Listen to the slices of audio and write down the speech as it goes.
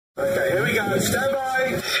Okay, here we go. Stand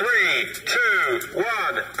by. 3, 2, 1,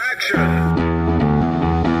 action.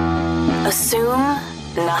 Assume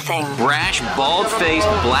nothing. Brash, bald-faced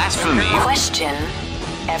blasphemy. Question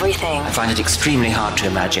everything. I find it extremely hard to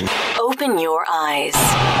imagine. Open your eyes.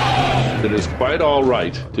 It is quite all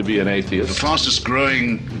right to be an atheist. The fastest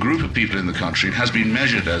growing group of people in the country has been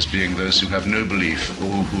measured as being those who have no belief or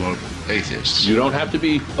who are atheists. You don't have to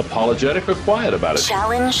be apologetic or quiet about it.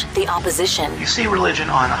 Challenge the opposition. You see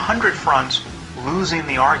religion on 100 fronts losing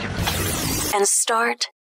the argument. And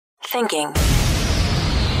start thinking.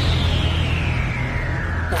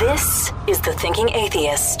 This is the Thinking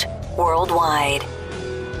Atheist Worldwide.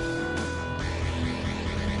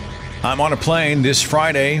 I'm on a plane this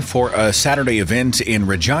Friday for a Saturday event in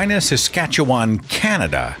Regina, Saskatchewan,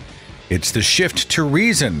 Canada. It's the Shift to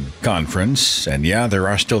Reason conference, and yeah, there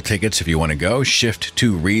are still tickets if you want to go,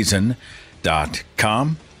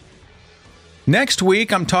 shifttoreason.com. Next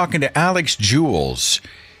week, I'm talking to Alex Jules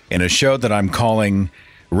in a show that I'm calling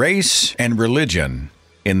Race and Religion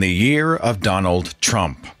in the Year of Donald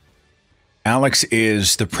Trump. Alex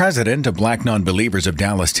is the president of Black Nonbelievers of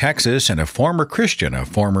Dallas, Texas, and a former Christian, a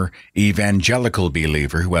former evangelical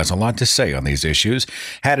believer who has a lot to say on these issues.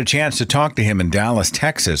 Had a chance to talk to him in Dallas,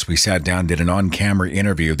 Texas. We sat down, did an on-camera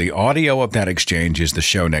interview. The audio of that exchange is the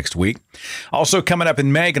show next week. Also coming up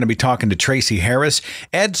in May, going to be talking to Tracy Harris.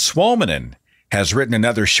 Ed Swolmanen has written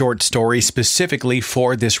another short story specifically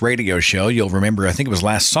for this radio show. You'll remember, I think it was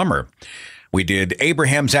last summer, we did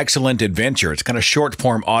Abraham's Excellent Adventure. It's kind of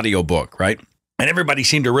short-form audiobook, right? And everybody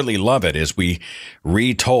seemed to really love it as we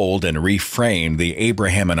retold and reframed the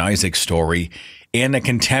Abraham and Isaac story in a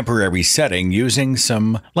contemporary setting using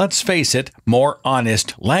some, let's face it, more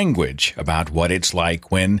honest language about what it's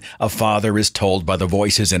like when a father is told by the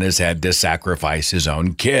voices in his head to sacrifice his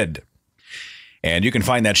own kid. And you can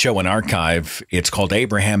find that show in archive. It's called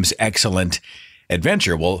Abraham's Excellent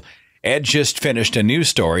Adventure. Well, Ed just finished a news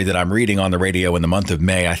story that I'm reading on the radio in the month of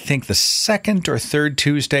May. I think the second or third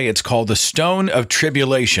Tuesday. It's called The Stone of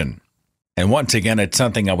Tribulation. And once again, it's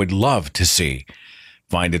something I would love to see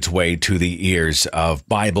find its way to the ears of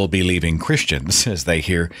Bible-believing Christians as they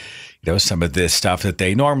hear, some of this stuff that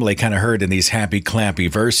they normally kind of heard in these happy, clappy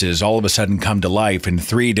verses all of a sudden come to life in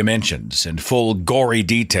 3 dimensions in full gory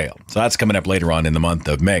detail. So that's coming up later on in the month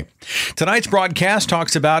of May. Tonight's broadcast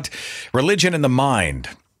talks about religion and the mind.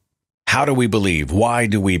 How do we believe? Why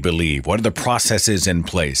do we believe? What are the processes in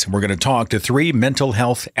place? We're going to talk to 3 mental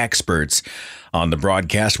health experts on the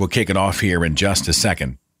broadcast. We'll kick it off here in just a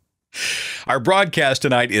second. Our broadcast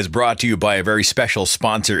tonight is brought to you by a very special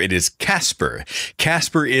sponsor. It is Casper.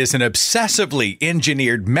 Casper is an obsessively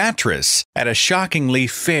engineered mattress at a shockingly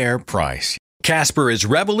fair price. Casper is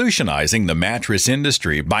revolutionizing the mattress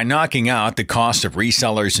industry by knocking out the cost of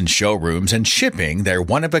resellers and showrooms and shipping their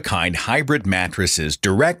one-of-a-kind hybrid mattresses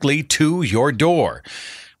directly to your door.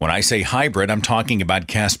 When I say hybrid, I'm talking about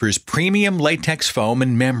Casper's premium latex foam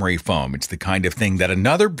and memory foam. It's the kind of thing that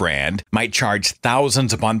another brand might charge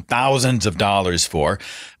thousands upon thousands of dollars for,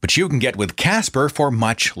 but you can get with Casper for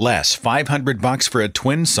much less. $500 for a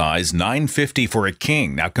twin size, $950 for a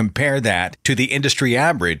king. Now compare that to the industry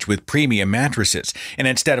average with premium mattresses. And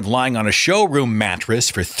instead of lying on a showroom mattress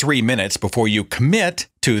for 3 minutes before you commit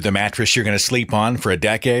to the mattress you're going to sleep on for a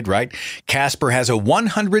decade, right? Casper has a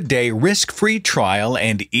 100-day risk-free trial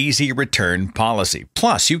and easy return policy.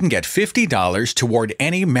 Plus, you can get $50 toward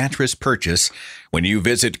any mattress purchase when you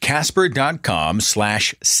visit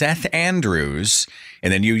casper.com/SethAndrews,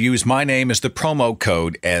 and then you use my name as the promo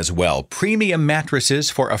code as well. Premium mattresses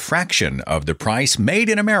for a fraction of the price, made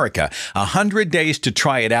in America. 100 days to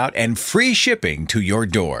try it out and free shipping to your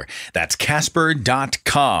door. That's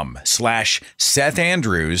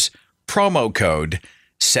casper.com/SethAndrews, promo code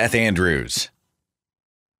SethAndrews.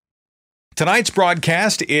 Tonight's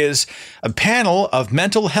broadcast is a panel of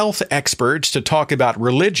mental health experts to talk about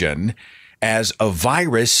religion as a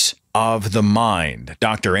virus of the mind.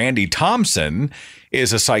 Dr. Andy Thompson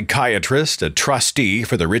is a psychiatrist, a trustee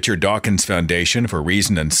for the Richard Dawkins Foundation for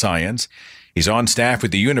Reason and Science. He's on staff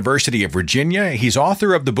with the University of Virginia. He's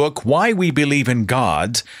author of the book, Why We Believe in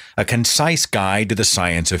Gods, A Concise Guide to the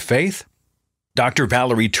Science of Faith. Dr.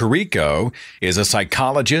 Valerie Tirico is a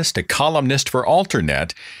psychologist, a columnist for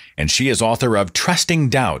Alternet, and she is author of Trusting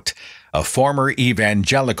Doubt, a former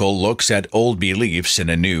evangelical looks at old beliefs in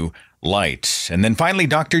a new light. And then finally,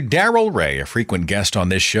 Dr. Darrell Ray, a frequent guest on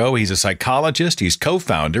this show. He's a psychologist. He's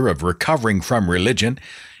co-founder of Recovering from Religion,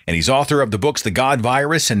 and he's author of the books The God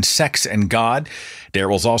Virus and Sex and God.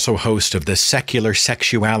 Darrell's also host of the Secular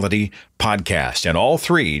Sexuality podcast. And all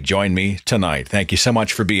 3 join me tonight. Thank you so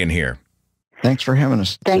much for being here. Thanks for having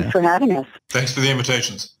us. Thanks for having us. Thanks for the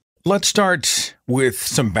invitations. Let's start with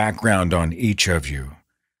some background on each of you.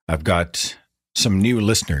 I've got some new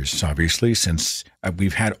listeners, obviously, since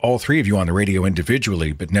we've had all three of you on the radio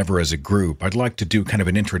individually, but never as a group. I'd like to do kind of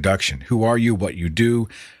an introduction. Who are you, what you do,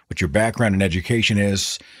 what your background and education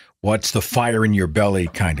is, what's the fire in your belly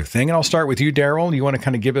kind of thing. And I'll start with you, Daryl. You want to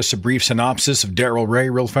kind of give us a brief synopsis of Daryl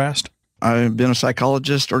Ray real fast? I've been a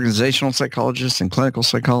psychologist, organizational psychologist, and clinical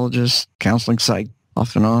psychologist, counseling psych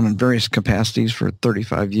off and on in various capacities for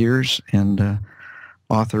 35 years, and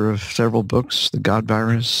author of several books, The God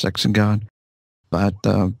Virus, Sex and God. But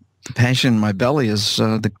the passion in my belly is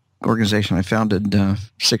the organization I founded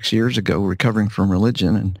 6 years ago, Recovering from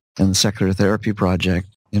Religion, and the Secular Therapy Project,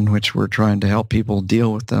 in which we're trying to help people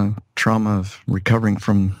deal with the trauma of recovering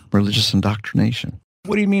from religious indoctrination.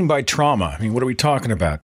 What do you mean by trauma? I mean, what are we talking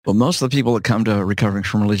about? Well, most of the people that come to Recovering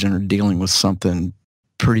from Religion are dealing with something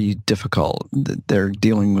pretty difficult. They're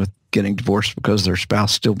dealing with getting divorced because their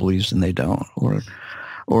spouse still believes and they don't,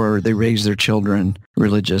 or they raise their children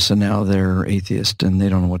religious and now they're atheist and they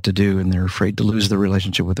don't know what to do and they're afraid to lose the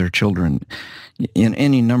relationship with their children. In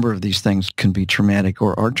any number of these things can be traumatic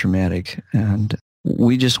or are traumatic, and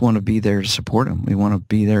we just want to be there to support them. We want to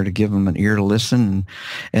be there to give them an ear to listen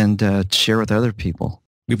and share with other people.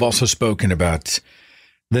 We've also spoken about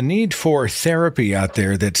the need for therapy out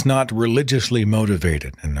there that's not religiously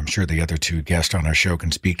motivated. And I'm sure the other two guests on our show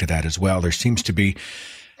can speak to that as well. There seems to be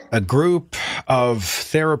a group of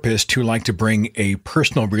therapists who like to bring a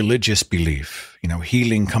personal religious belief. You know,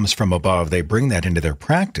 healing comes from above. They bring that into their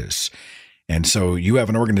practice. And so you have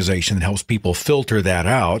an organization that helps people filter that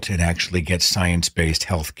out and actually get science-based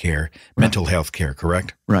health care, mental health care,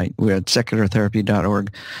 correct? Right. We're at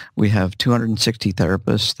seculartherapy.org. We have 260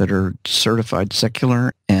 therapists that are certified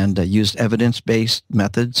secular and use evidence-based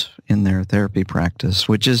methods in their therapy practice,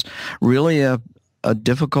 which is really a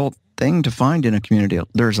difficult thing to find in a community.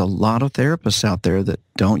 There's a lot of therapists out there that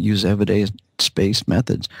don't use evidence-based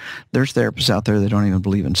methods. There's therapists out there that don't even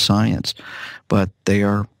believe in science, but they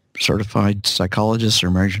are certified psychologists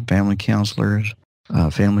or marriage and family counselors,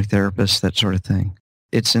 family therapists, that sort of thing.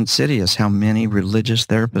 It's insidious how many religious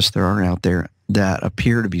therapists there are out there that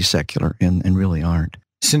appear to be secular and really aren't.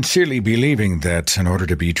 Sincerely believing that in order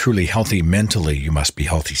to be truly healthy mentally, you must be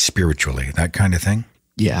healthy spiritually, that kind of thing?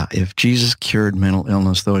 Yeah, if Jesus cured mental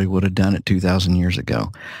illness, though, he would have done it 2,000 years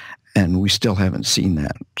ago. And we still haven't seen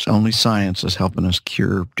that. Only science is helping us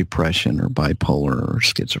cure depression or bipolar or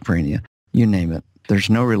schizophrenia. You name it.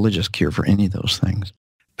 There's no religious cure for any of those things.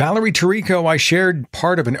 Valerie Tirico, I shared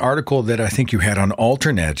part of an article that I think you had on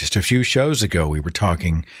Alternet just a few shows ago. We were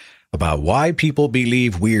talking about why people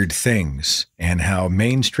believe weird things and how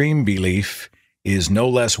mainstream belief is no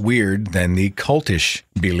less weird than the cultish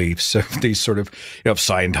beliefs of these sort of, of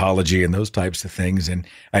Scientology and those types of things. And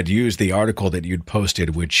I'd used the article that you'd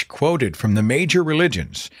posted, which quoted from the major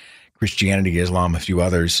religions, Christianity, Islam, a few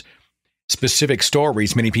others, specific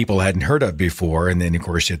stories many people hadn't heard of before. And then, of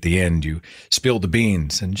course, at the end, you spill the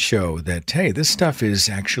beans and show that, hey, this stuff is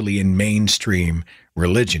actually in mainstream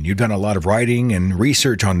religion. You've done a lot of writing and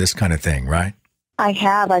research on this kind of thing, right? I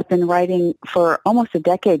have. I've been writing for almost a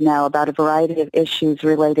decade now about a variety of issues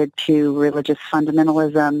related to religious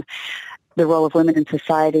fundamentalism, the role of women in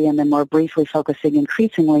society, and then more briefly focusing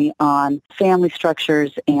increasingly on family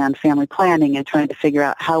structures and family planning and trying to figure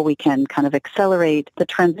out how we can kind of accelerate the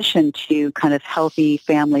transition to kind of healthy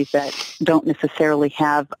families that don't necessarily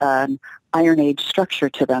have an Iron Age structure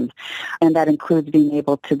to them. And that includes being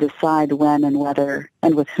able to decide when and whether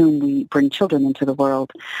and with whom we bring children into the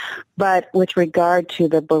world. But with regard to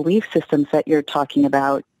the belief systems that you're talking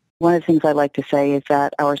about, one of the things I like to say is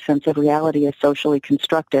that our sense of reality is socially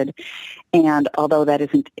constructed. And although that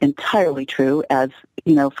isn't entirely true, as,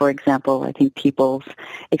 you know, for example, I think people's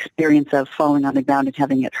experience of falling on the ground and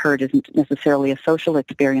having it hurt isn't necessarily a social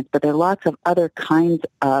experience, but there are lots of other kinds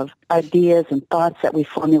of ideas and thoughts that we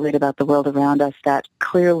formulate about the world around us that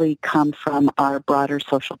clearly come from our broader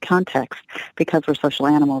social context because we're social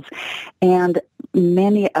animals. And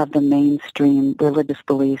many of the mainstream religious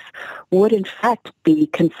beliefs would in fact be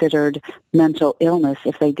considered mental illness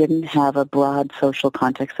if they didn't have a broad social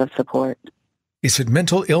context of support. Is it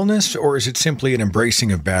mental illness, or is it simply an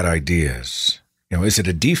embracing of bad ideas? You know, is it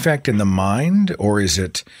a defect in the mind, or is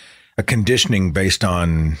it a conditioning based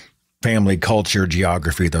on family, culture,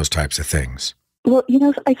 geography, those types of things? Well, you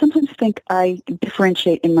know, I sometimes think I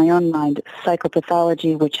differentiate in my own mind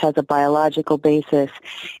psychopathology, which has a biological basis,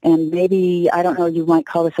 and maybe, I don't know, you might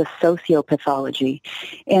call this a sociopathology,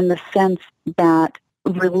 in the sense that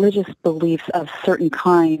religious beliefs of certain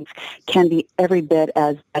kinds can be every bit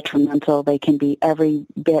as detrimental. They can be every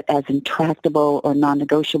bit as intractable or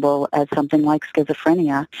non-negotiable as something like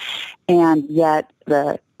schizophrenia. And yet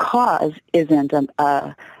the cause isn't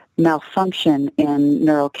a malfunction in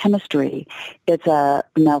neurochemistry. It's a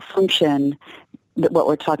malfunction, what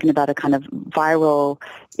we're talking about, a kind of viral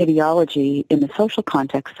ideology in the social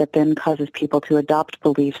context that then causes people to adopt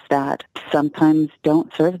beliefs that sometimes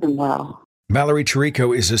don't serve them well. Valerie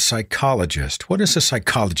Chirico is a psychologist. What does a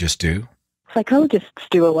psychologist do? Psychologists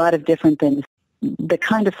do a lot of different things. The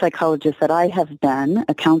kind of psychologist that I have been,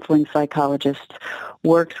 a counseling psychologist,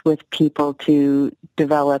 works with people to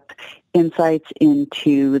develop insights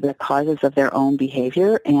into the causes of their own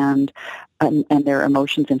behavior and their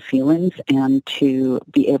emotions and feelings, and to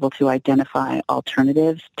be able to identify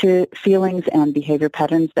alternatives to feelings and behavior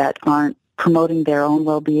patterns that aren't promoting their own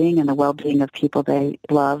well-being and the well-being of people they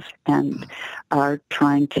love and are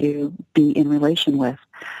trying to be in relation with.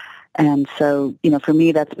 And so, for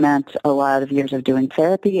me, that's meant a lot of years of doing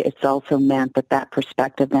therapy. It's also meant that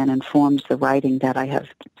perspective then informs the writing that I have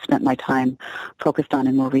spent my time focused on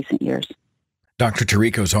in more recent years. Dr.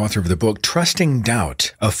 Chirico is author of the book Trusting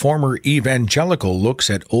Doubt, a former evangelical looks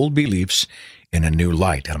at old beliefs in a new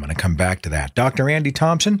light. And I'm going to come back to that. Dr. Andy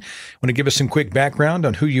Thompson, want to give us some quick background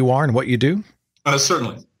on who you are and what you do?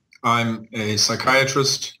 Certainly. I'm a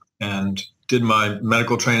psychiatrist and did my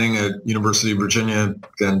medical training at University of Virginia,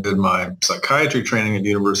 then did my psychiatry training at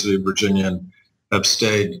University of Virginia, and have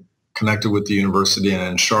stayed connected with the university and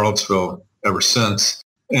in Charlottesville ever since.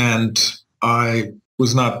 And I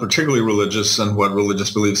was not particularly religious, and what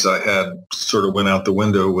religious beliefs I had sort of went out the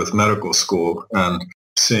window with medical school and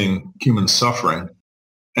seeing human suffering.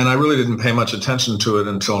 And I really didn't pay much attention to it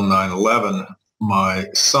until 9/11. My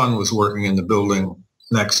son was working in the building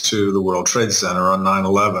next to the World Trade Center on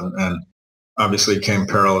 9/11 and obviously came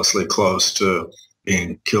perilously close to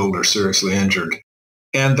being killed or seriously injured.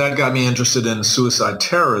 And that got me interested in suicide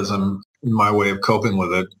terrorism, my way of coping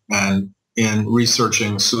with it. And in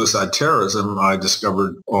researching suicide terrorism, I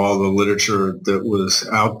discovered all the literature that was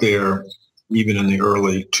out there, even in the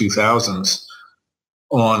early 2000s,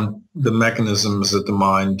 on the mechanisms that the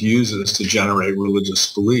mind uses to generate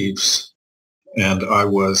religious beliefs. And I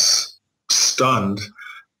was stunned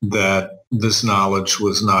that this knowledge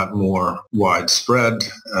was not more widespread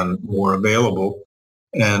and more available.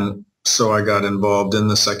 And so I got involved in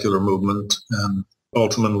the secular movement and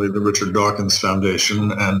ultimately the Richard Dawkins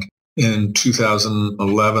Foundation. And in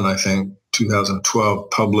 2011, I think, 2012,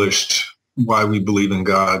 published Why We Believe in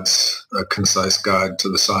God's A Concise Guide to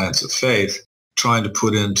the Science of Faith, trying to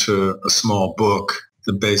put into a small book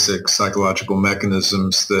the basic psychological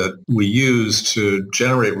mechanisms that we use to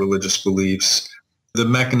generate religious beliefs, the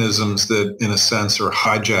mechanisms that, in a sense, are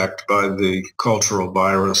hijacked by the cultural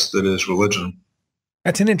virus that is religion.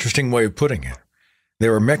 That's an interesting way of putting it.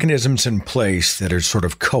 There are mechanisms in place that are sort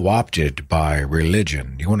of co-opted by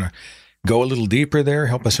religion. You want to go a little deeper there,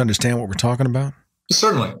 help us understand what we're talking about?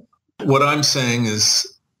 Certainly. What I'm saying is,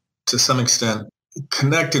 to some extent,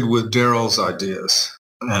 connected with Daryl's ideas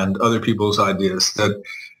and other people's ideas, that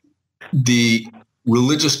the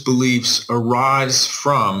religious beliefs arise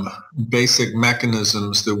from basic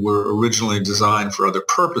mechanisms that were originally designed for other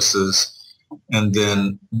purposes, and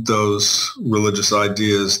then those religious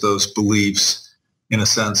ideas, those beliefs, in a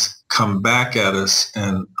sense, come back at us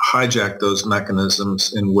and hijack those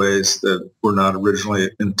mechanisms in ways that were not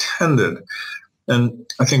originally intended. And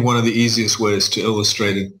I think one of the easiest ways to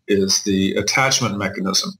illustrate it is the attachment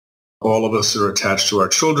mechanism. All of us are attached to our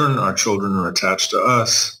children are attached to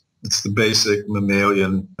us. It's the basic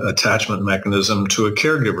mammalian attachment mechanism to a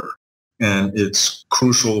caregiver, and it's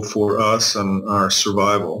crucial for us and our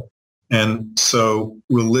survival. And so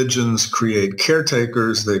religions create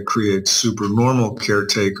caretakers, they create supernormal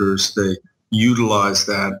caretakers, they utilize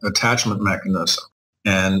that attachment mechanism.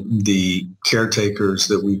 And the caretakers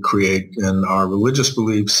that we create in our religious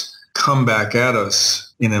beliefs come back at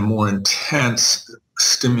us in a more intense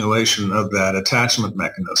stimulation of that attachment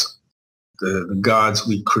mechanism. The gods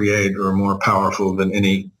we create are more powerful than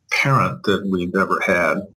any parent that we've ever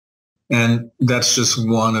had. And that's just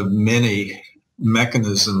one of many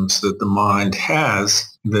mechanisms that the mind has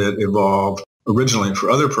that evolved originally for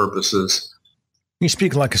other purposes. You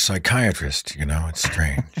speak like a psychiatrist, it's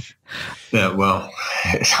strange. Yeah, well,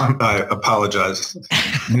 I apologize.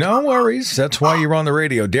 No worries. That's why you're on the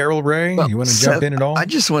radio. Daryl Ray, you want to jump in at all? I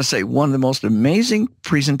just want to say one of the most amazing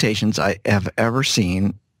presentations I have ever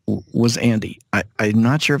seen was Andy. I'm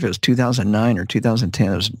not sure if it was 2009 or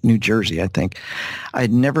 2010. It was New Jersey, I think.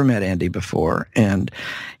 I'd never met Andy before, and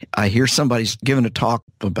I hear somebody's giving a talk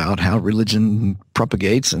about how religion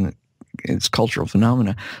propagates and it's cultural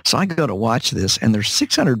phenomena. So I go to watch this, and there's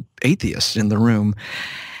 600 atheists in the room.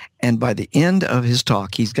 And by the end of his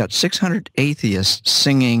talk, he's got 600 atheists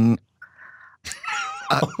singing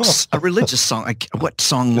a religious song. What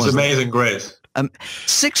song was it? It's Amazing Grace.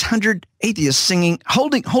 600 atheists singing,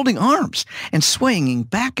 holding arms and swaying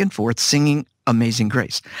back and forth, singing Amazing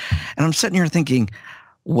Grace. And I'm sitting here thinking,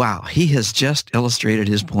 wow, he has just illustrated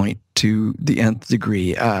his point to the nth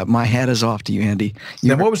degree. My hat is off to you, Andy.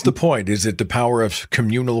 Now, what was the point? Is it the power of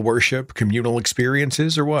communal worship, communal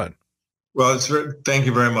experiences, or what? Well, thank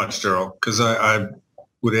you very much, Daryl, because I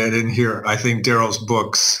would add in here, I think Daryl's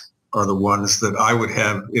books are the ones that I would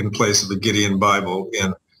have in place of the Gideon Bible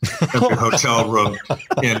in every hotel room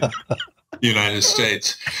in the United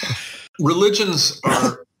States. Religions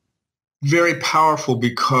are very powerful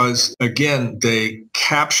because, again, they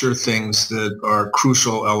capture things that are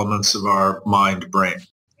crucial elements of our mind-brain.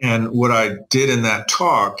 And what I did in that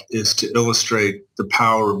talk is to illustrate the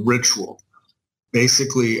power of ritual.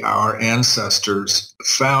 Basically, our ancestors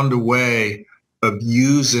found a way of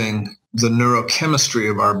using the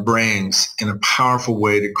neurochemistry of our brains in a powerful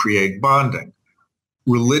way to create bonding.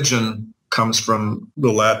 Religion comes from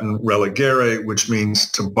the Latin religare, which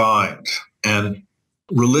means to bind. And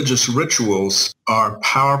religious rituals are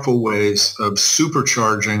powerful ways of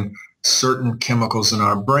supercharging certain chemicals in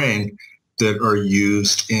our brain that are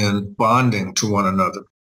used in bonding to one another.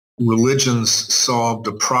 Religions solved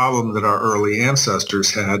a problem that our early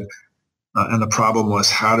ancestors had, and the problem was,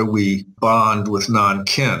 how do we bond with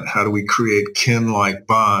non-kin? How do we create kin-like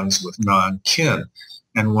bonds with non-kin?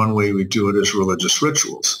 And one way we do it is religious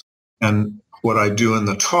rituals. And what I do in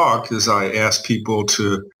the talk is I ask people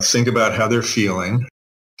to think about how they're feeling,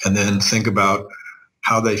 and then think about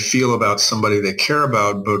how they feel about somebody they care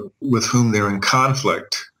about, but with whom they're in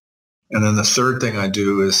conflict. And then the third thing I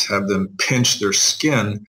do is have them pinch their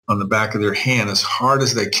skin on the back of their hand as hard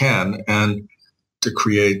as they can, and to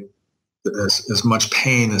create as much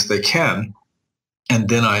pain as they can. And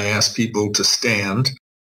then I ask people to stand,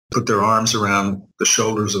 put their arms around the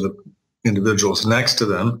shoulders of the individuals next to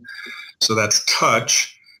them. So that's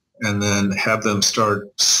touch. And then have them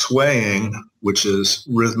start swaying, which is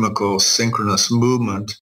rhythmical, synchronous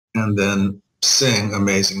movement, and then sing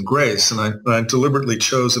Amazing Grace. And I deliberately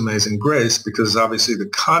chose Amazing Grace because obviously the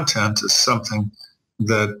content is something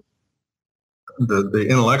that the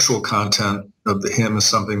intellectual content of the hymn is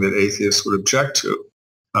something that atheists would object to.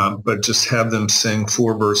 But just have them sing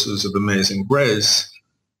 4 verses of Amazing Grace.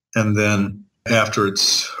 And then after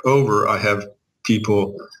it's over, I have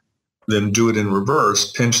people then do it in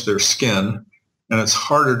reverse, pinch their skin. And it's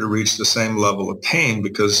harder to reach the same level of pain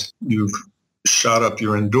because you've shot up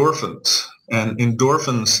your endorphins. And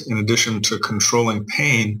endorphins, in addition to controlling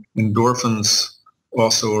pain, endorphins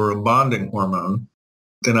also are a bonding hormone.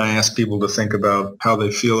 Then I ask people to think about how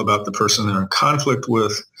they feel about the person they're in conflict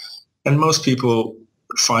with. And most people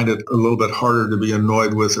find it a little bit harder to be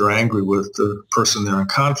annoyed with or angry with the person they're in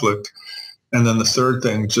conflict. And then the third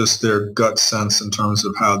thing, just their gut sense in terms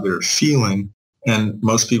of how they're feeling. And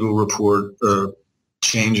most people report a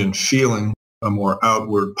change in feeling, a more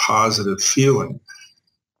outward positive feeling.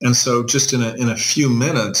 And so just in a few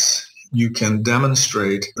minutes, you can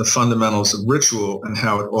demonstrate the fundamentals of ritual and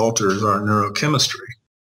how it alters our neurochemistry.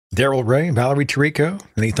 Daryl Ray, Valerie Tirico,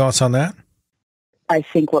 any thoughts on that? I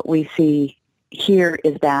think what we see here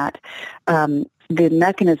is that the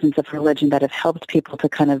mechanisms of religion that have helped people to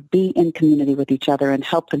kind of be in community with each other and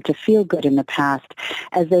help them to feel good in the past,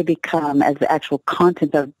 as they become, as the actual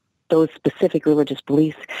content of those specific religious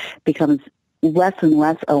beliefs becomes less and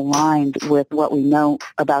less aligned with what we know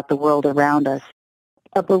about the world around us.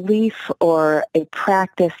 A belief or a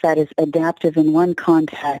practice that is adaptive in one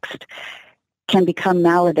context can become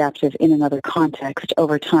maladaptive in another context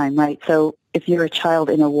over time, right? So if you're a child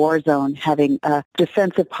in a war zone, having a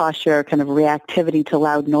defensive posture, kind of reactivity to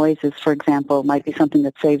loud noises, for example, might be something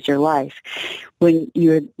that saves your life. When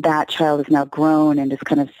that child is now grown and is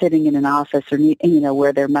kind of sitting in an office or, where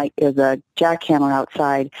is a jackhammer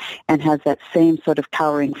outside and has that same sort of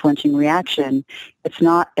cowering, flinching reaction, it's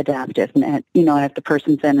not adaptive. And if the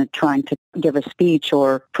person's then trying to give a speech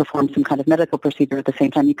or perform some kind of medical procedure at the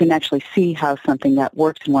same time, you can actually see how something that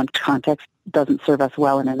works in one context doesn't serve us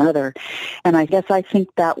well in another. And I guess I think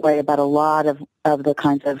that way about a lot of the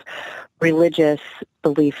kinds of religious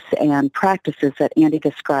beliefs and practices that Andy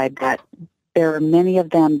described, that there are many of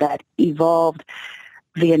them that evolved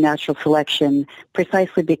via natural selection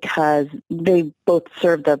precisely because they both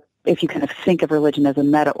serve if you kind of think of religion as a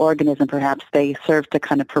meta-organism, perhaps they serve to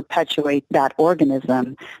kind of perpetuate that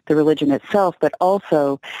organism, the religion itself, but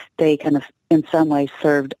also they kind of in some way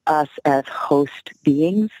served us as host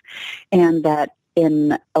beings, and that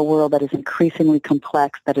in a world that is increasingly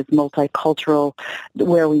complex, that is multicultural,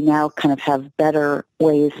 where we now kind of have better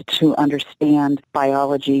ways to understand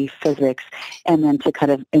biology, physics, and then to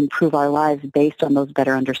kind of improve our lives based on those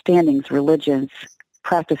better understandings, religions,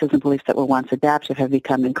 practices and beliefs that were once adaptive have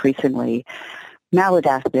become increasingly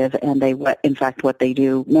maladaptive, and what they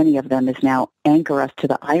do, many of them, is now anchor us to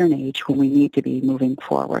the Iron Age when we need to be moving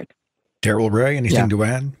forward. Daryl Ray, anything to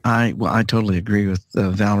add? I totally agree with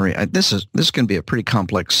Valerie. This is going to be a pretty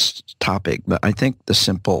complex topic, but I think the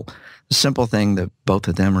simple thing that both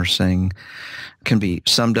of them are saying can be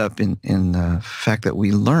summed up in the fact that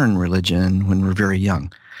we learn religion when we're very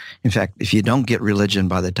young. In fact, if you don't get religion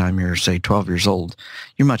by the time you're, say, 12 years old,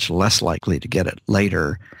 you're much less likely to get it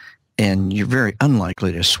later, and you're very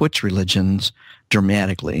unlikely to switch religions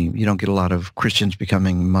dramatically. You don't get a lot of Christians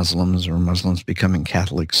becoming Muslims or Muslims becoming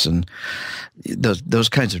Catholics, and those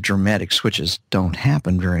kinds of dramatic switches don't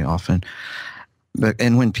happen very often.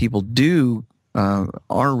 And when people do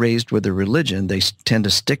are raised with a religion, they tend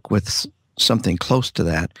to stick with something close to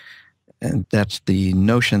that. And that's the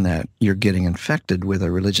notion that you're getting infected with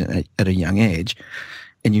a religion at a young age,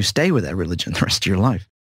 and you stay with that religion the rest of your life.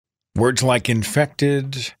 Words like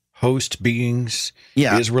infected, host beings.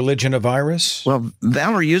 Yeah. Is religion a virus? Well,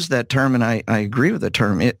 Valerie used that term, and I agree with the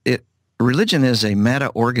term. Religion is a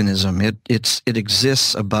meta-organism. It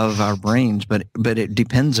exists above our brains, but it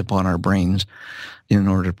depends upon our brains in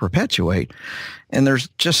order to perpetuate. And there's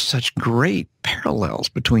just such great parallels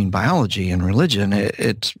between biology and religion.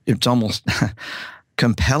 It's almost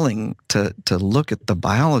compelling to look at the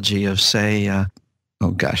biology of, say,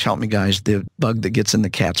 oh gosh, help me guys, the bug that gets in the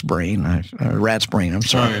cat's brain, rat's brain, I'm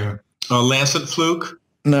sorry. Lancet fluke?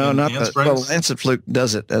 No, not the lancet fluke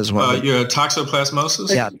does it as well.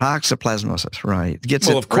 Toxoplasmosis? Yeah, toxoplasmosis, right.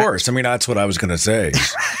 Well, of course. I mean, that's what I was going to say.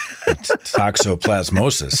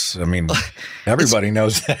 Toxoplasmosis. I mean, everybody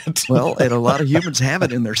knows that. Well, and a lot of humans have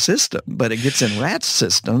it in their system, but it gets in rats'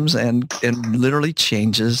 systems and literally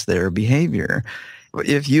changes their behavior.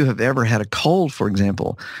 If you have ever had a cold, for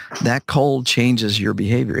example, that cold changes your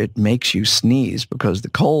behavior. It makes you sneeze because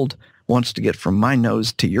the cold wants to get from my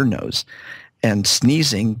nose to your nose. And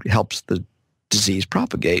sneezing helps the disease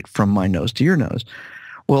propagate from my nose to your nose.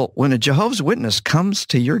 Well, when a Jehovah's Witness comes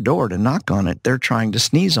to your door to knock on it, they're trying to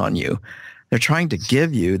sneeze on you. They're trying to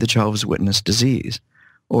give you the Jehovah's Witness disease.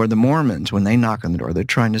 Or the Mormons, when they knock on the door, they're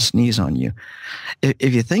trying to sneeze on you.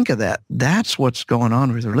 If you think of that, that's what's going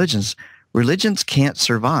on with religions. Religions can't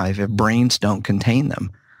survive if brains don't contain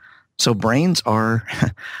them. So brains are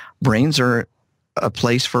a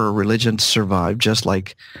place for a religion to survive, just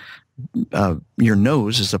like your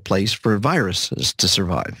nose is a place for viruses to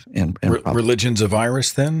survive. And religion's a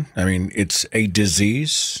virus, then? I mean, it's a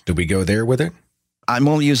disease. Do we go there with it? I'm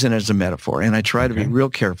only using it as a metaphor, and I try to be real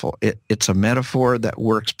careful. It's a metaphor that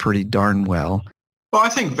works pretty darn well. Well, I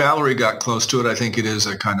think Valerie got close to it. I think it is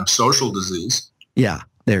a kind of social disease. Yeah,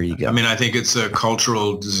 there you go. I mean, I think it's a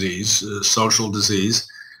cultural disease, a social disease.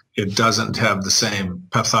 It doesn't have the same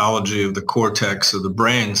pathology of the cortex of the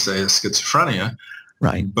brain, say, as schizophrenia.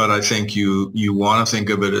 Right. But I think you want to think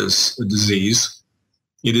of it as a disease.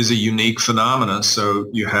 It is a unique phenomenon, so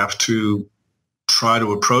you have to try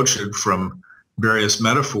to approach it from various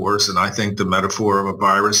metaphors, and I think the metaphor of a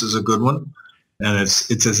virus is a good one. And it's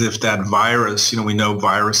as if that virus, we know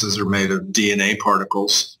viruses are made of DNA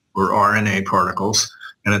particles or RNA particles,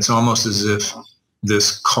 and it's almost as if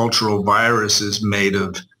this cultural virus is made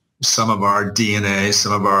of some of our DNA,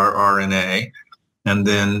 some of our RNA, and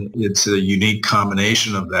then it's a unique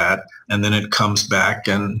combination of that, and then it comes back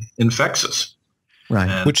and infects us.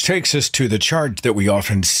 Right. Which takes us to the chart that we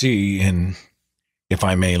often see in, if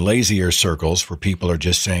I may, lazier circles, where people are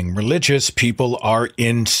just saying religious people are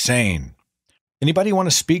insane. Anybody want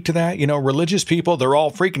to speak to that? Religious people, they're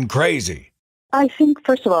all freaking crazy. I think,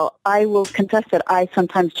 first of all, I will confess that I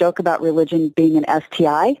sometimes joke about religion being an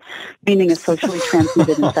STI, meaning a socially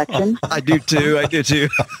transmitted infection. I do too.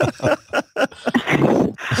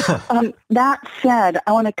 That said,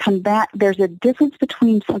 I want to combat, there's a difference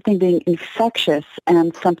between something being infectious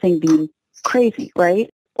and something being crazy, right?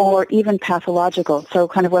 Or even pathological. So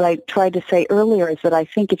kind of what I tried to say earlier is that I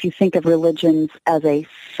think if you think of religions as a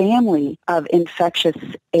family of infectious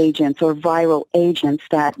agents or viral agents,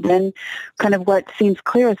 that then kind of what seems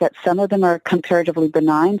clear is that some of them are comparatively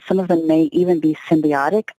benign, some of them may even be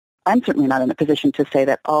symbiotic. I'm certainly not in a position to say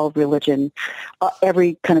that all religion,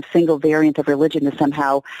 every kind of single variant of religion is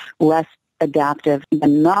somehow less adaptive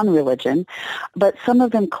than non-religion, but some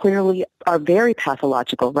of them clearly are very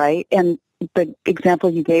pathological, right? And the example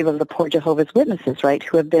you gave of the poor Jehovah's Witnesses, right,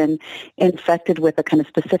 who have been infected with a kind of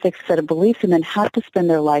specific set of beliefs and then have to spend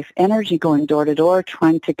their life energy going door to door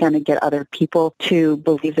trying to kind of get other people to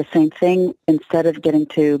believe the same thing instead of getting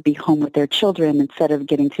to be home with their children, instead of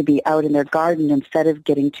getting to be out in their garden, instead of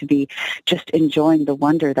getting to be just enjoying the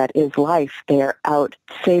wonder that is life. They're out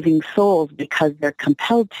saving souls because they're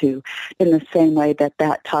compelled to, in the same way that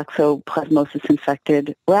that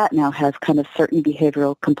toxoplasmosis-infected rat now has kind of certain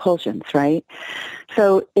behavioral compulsions, right?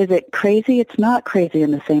 So is it crazy? It's not crazy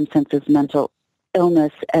in the same sense as mental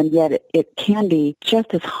illness, and yet it can be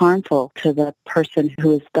just as harmful to the person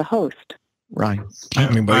who is the host. Right. I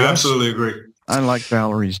absolutely agree. I like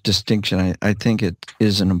Valerie's distinction. I think it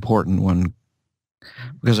is an important one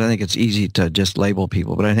because I think it's easy to just label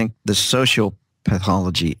people, but I think the social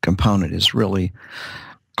pathology component is really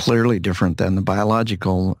clearly different than the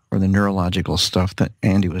biological or the neurological stuff that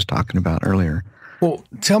Andy was talking about earlier. Well,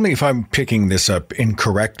 tell me if I'm picking this up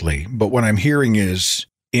incorrectly, but what I'm hearing is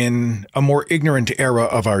in a more ignorant era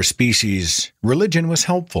of our species, religion was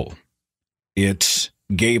helpful. It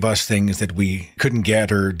gave us things that we couldn't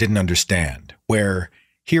get or didn't understand, where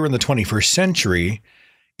here in the 21st century,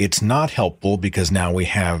 it's not helpful because now we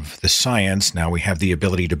have the science, now we have the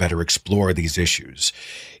ability to better explore these issues.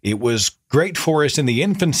 It was great for us in the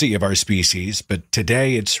infancy of our species, but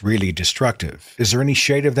today it's really destructive. Is there any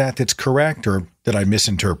shade of that that's correct, or did I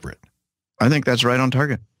misinterpret? I think that's right on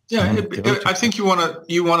target. Yeah, I think you want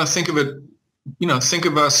to think of it,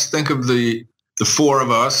 think of the four of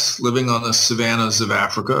us living on the savannas of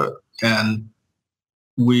Africa, and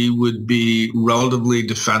we would be relatively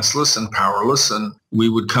defenseless and powerless, and we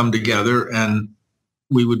would come together and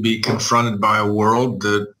we would be confronted by a world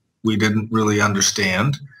that we didn't really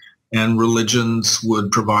understand. And religions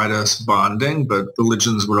would provide us bonding, but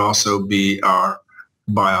religions would also be our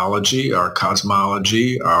biology, our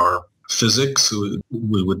cosmology, our physics.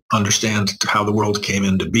 We would understand how the world came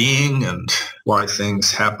into being and why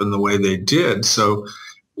things happened the way they did. So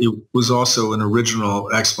it was also an original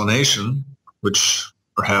explanation, which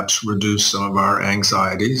perhaps reduced some of our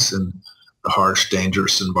anxieties in the harsh,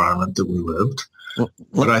 dangerous environment that we lived.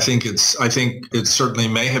 But I think it certainly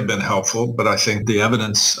may have been helpful, but I think the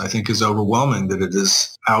evidence, is overwhelming that it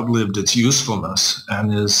has outlived its usefulness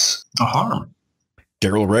and is a harm.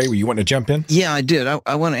 Daryl Ray, you want to jump in? Yeah, I did.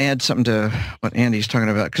 I want to add something to what Andy's talking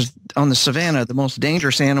about, because on the savannah, the most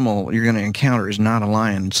dangerous animal you're going to encounter is not a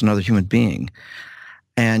lion, it's another human being.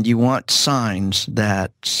 And you want signs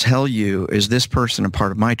that tell you, is this person a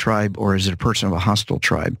part of my tribe or is it a person of a hostile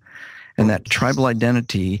tribe? And that tribal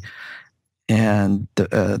identity and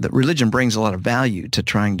the religion brings a lot of value to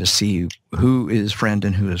trying to see who is friend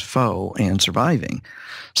and who is foe and surviving.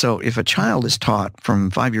 So if a child is taught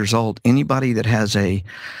from 5 years old, anybody that has a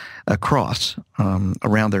cross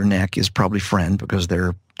around their neck is probably friend because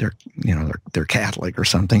they're Catholic or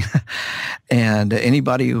something, and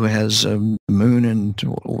anybody who has a moon and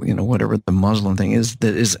whatever the Muslim thing is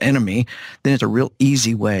that is enemy, then it's a real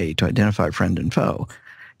easy way to identify friend and foe.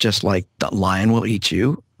 Just like the lion will eat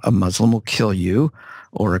you, a Muslim will kill you,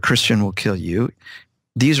 or a Christian will kill you.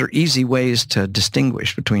 These are easy ways to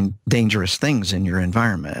distinguish between dangerous things in your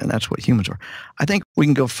environment, and that's what humans are. I think we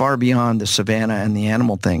can go far beyond the savannah and the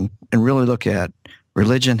animal thing and really look at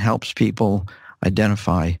religion helps people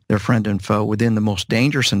identify their friend and foe within the most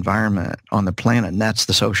dangerous environment on the planet, and that's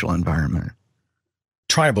the social environment.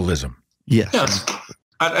 Tribalism. Yes.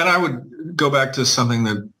 And I would go back to something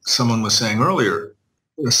that someone was saying earlier.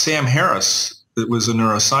 Sam Harris, that was a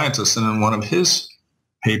neuroscientist, and in one of his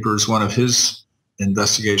papers, one of his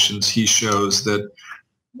investigations, he shows that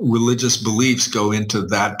religious beliefs go into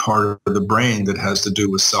that part of the brain that has to do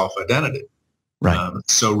with self-identity. Right.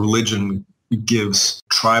 So religion gives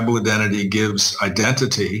tribal identity, gives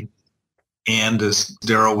identity, and as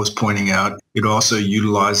Daryl was pointing out, it also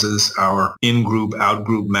utilizes our in-group,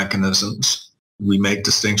 out-group mechanisms. We make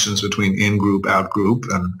distinctions between in-group, out-group,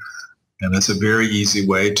 and it's a very easy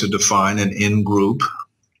way to define an in-group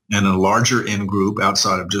and a larger in-group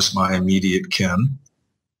outside of just my immediate kin.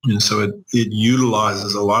 And so it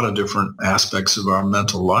utilizes a lot of different aspects of our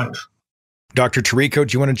mental life. Dr. Tirico,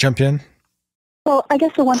 do you want to jump in? Well, I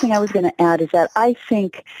guess the one thing I was going to add is that I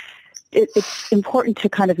think it's important to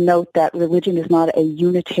kind of note that religion is not a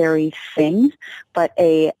unitary thing, but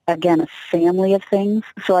a family of things.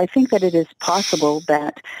 So I think that it is possible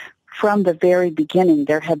that from the very beginning,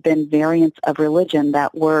 there have been variants of religion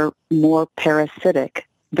that were more parasitic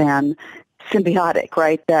than symbiotic,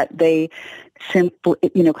 right? That they simply,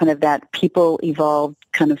 kind of that people evolved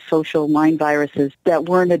kind of social mind viruses that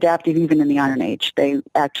weren't adaptive even in the Iron Age. They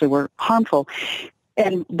actually were harmful.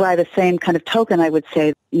 And by the same kind of token, I would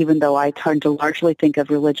say, even though I tend to largely think of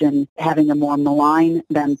religion having a more malign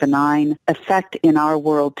than benign effect in our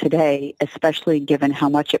world today, especially given how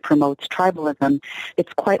much it promotes tribalism,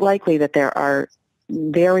 it's quite likely that there are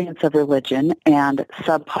variants of religion and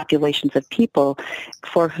subpopulations of people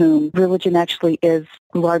for whom religion actually is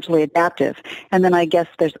largely adaptive. And then I guess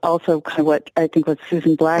there's also kind of what I think what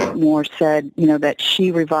Susan Blackmore said, that she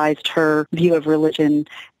revised her view of religion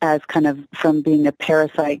as kind of from being a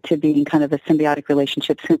parasite to being kind of a symbiotic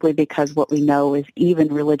relationship, simply because what we know is even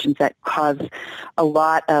religions that cause a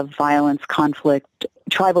lot of violence, conflict,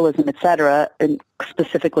 tribalism, etc., and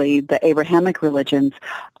specifically the Abrahamic religions,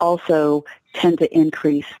 also tend to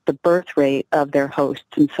increase the birth rate of their hosts.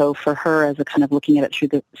 And so for her, as a kind of looking at it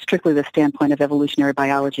through strictly the standpoint of evolutionary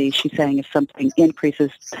biology, she's saying if something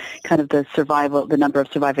increases kind of the number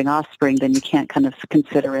of surviving offspring, then you can't kind of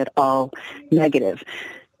consider it all negative.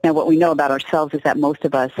 Now, what we know about ourselves is that most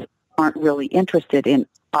of us aren't really interested in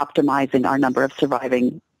optimizing our number of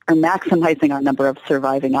surviving or maximizing our number of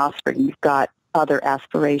surviving offspring. We've got other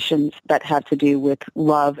aspirations that have to do with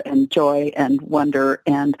love and joy and wonder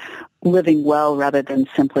and living well rather than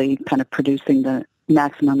simply kind of producing the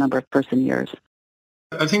maximum number of person years.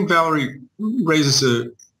 I think Valerie raises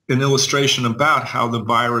an illustration about how the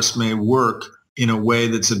virus may work in a way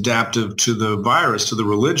that's adaptive to the virus, to the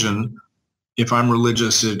religion. If I'm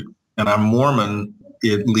religious and I'm Mormon,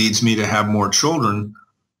 it leads me to have more children,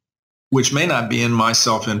 which may not be in my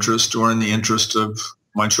self-interest or in the interest of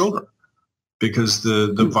my children, because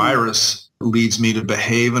the virus leads me to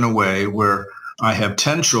behave in a way where I have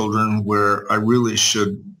 10 children where I really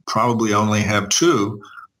should probably only have 2.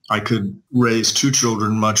 I could raise 2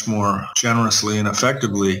 children much more generously and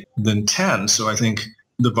effectively than 10. So I think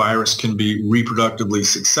the virus can be reproductively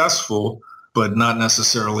successful, but not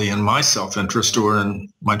necessarily in my self-interest or in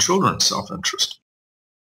my children's self-interest.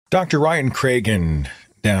 Dr. Ryan Cragen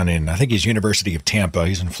down in, I think he's University of Tampa,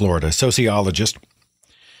 he's in Florida, sociologist,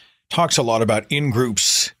 talks a lot about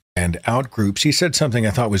in-groups and out-groups. He said something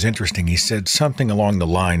I thought was interesting. He said something along the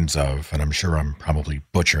lines of, and I'm sure I'm probably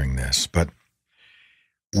butchering this, but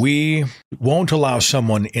we won't allow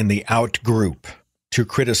someone in the out-group to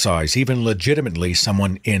criticize, even legitimately,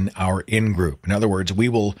 someone in our in-group. In other words, we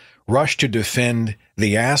will rush to defend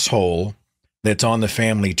the asshole that's on the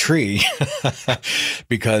family tree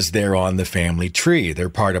because they're on the family tree. They're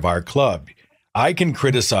part of our club. I can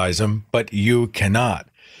criticize them, but you cannot.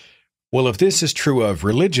 Well, if this is true of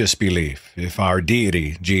religious belief, if our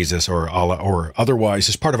deity, Jesus or Allah or otherwise,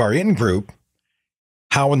 is part of our in-group,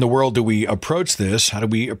 how in the world do we approach this? How do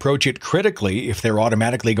we approach it critically if they're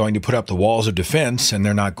automatically going to put up the walls of defense and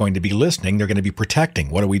they're not going to be listening, they're going to be protecting?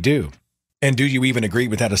 What do we do? And do you even agree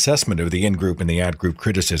with that assessment of the in-group and the out-group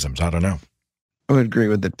criticisms? I don't know. I would agree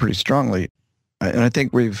with it pretty strongly. And I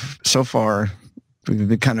think we've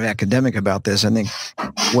been kind of academic about this. I think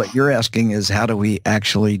what you're asking is how do we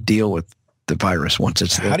actually deal with the virus once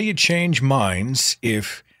it's there? How do you change minds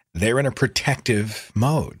if they're in a protective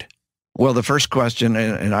mode? Well, the first question,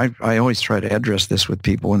 and I always try to address this with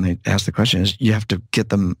people when they ask the question, is you have to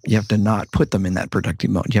not put them in that protective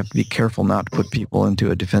mode. You have to be careful not to put people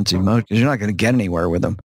into a defensive mode because you're not going to get anywhere with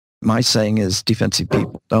them. My saying is defensive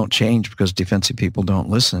people don't change because defensive people don't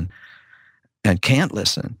listen and can't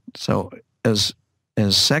listen. So as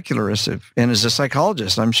secularists and as a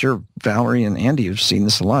psychologist, I'm sure Valerie and Andy have seen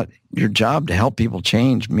this a lot. Your job to help people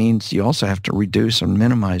change means you also have to reduce and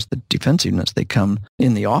minimize the defensiveness they come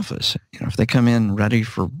in the office. If they come in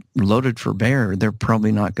loaded for bear, they're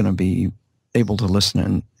probably not going to be able to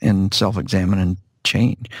listen and self-examine and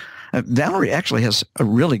change. Valerie actually has a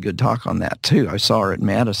really good talk on that too. I saw her at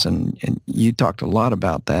Madison, and you talked a lot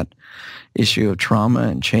about that issue of trauma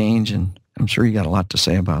and change, and I'm sure you got a lot to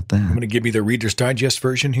say about that. I'm going to give you the Reader's Digest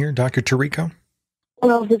version here, Dr. Tirico.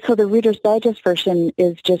 Well, so the Reader's Digest version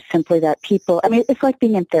is just simply that people, it's like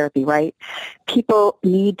being in therapy, right? People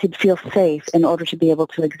need to feel safe in order to be able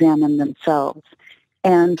to examine themselves.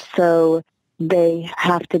 And so they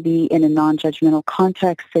have to be in a non-judgmental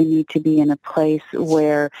context. They need to be in a place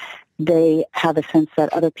where they have a sense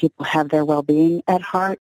that other people have their well-being at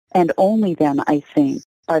heart. And only then, I think,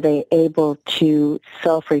 are they able to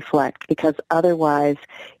self-reflect, because otherwise,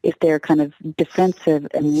 if they're kind of defensive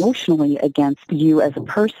emotionally against you as a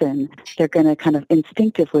person, they're going to kind of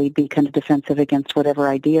instinctively be kind of defensive against whatever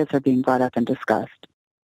ideas are being brought up and discussed.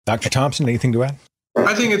 Dr. Thompson, anything to add?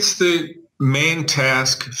 I think it's the main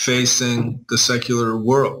task facing the secular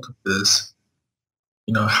world is,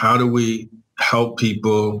 how do we help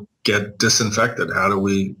people get disinfected? How do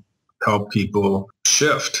we help people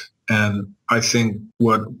shift? And I think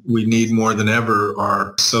what we need more than ever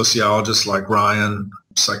are sociologists like Ryan,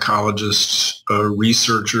 psychologists,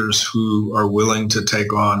 researchers who are willing to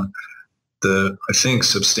take on I think,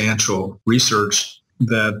 substantial research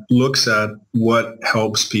that looks at what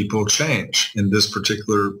helps people change in this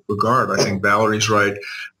particular regard. I think Valerie's right.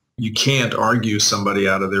 You can't argue somebody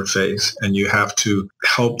out of their faith, and you have to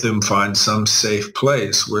help them find some safe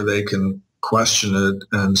place where they can question it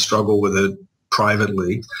and struggle with it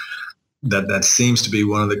privately. That seems to be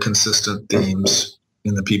one of the consistent themes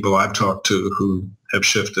in the people I've talked to who have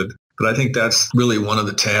shifted. But I think that's really one of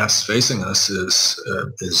the tasks facing us is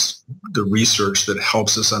the research that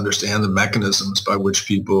helps us understand the mechanisms by which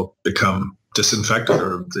people become disinfected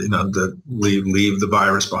or that leave the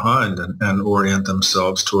virus behind and orient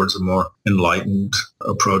themselves towards a more enlightened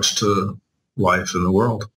approach to life in the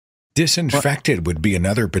world. Disinfected would be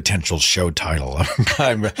another potential show title.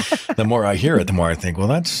 The more I hear it, the more I think, well,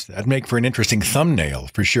 that'd make for an interesting thumbnail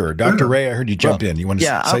for sure. Dr. Ray, I heard you jump in. You want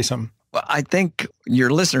to say something? Well, I think your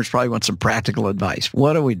listeners probably want some practical advice.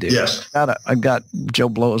 What do we do? Yes. I've got Joe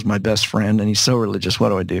Blow as my best friend, and he's so religious. What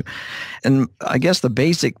do I do? And I guess the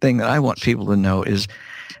basic thing that I want people to know is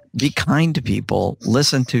be kind to people,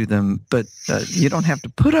 listen to them, but you don't have to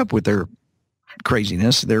put up with their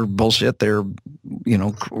craziness, their bullshit, their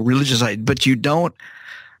religious, but you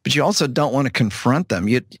also don't want to confront them.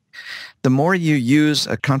 The more you use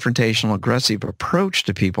a confrontational, aggressive approach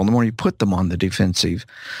to people, the more you put them on the defensive.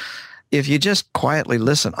 If you just quietly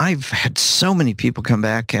listen, I've had so many people come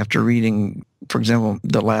back after reading, for example,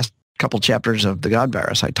 the last couple chapters of The God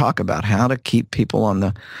Virus. I talk about how to keep people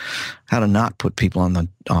how to not put people on the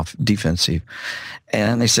off defensive.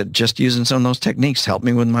 And they said, just using some of those techniques helped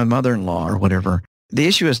me with my mother-in-law or whatever. The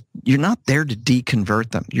issue is you're not there to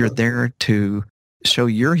deconvert them. You're there to show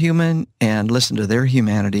you're human and listen to their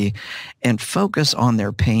humanity and focus on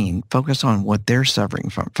their pain, focus on what they're suffering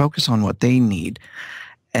from, focus on what they need,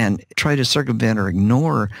 and try to circumvent or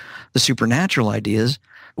ignore the supernatural ideas.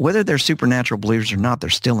 Whether they're supernatural believers or not, they're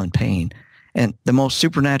still in pain. And the most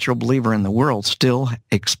supernatural believer in the world still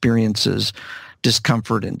experiences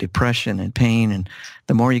discomfort and depression and pain. And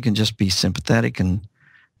the more you can just be sympathetic and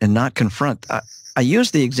not confront. I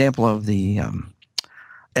use the example of the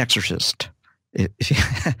Exorcist.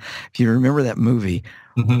 If you remember that movie,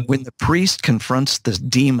 when the priest confronts this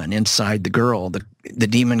demon inside the girl, the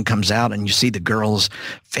demon comes out and you see the girl's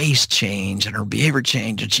face change and her behavior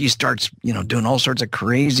change, and she starts, doing all sorts of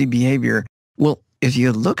crazy behavior. Well, if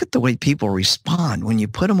you look at the way people respond when you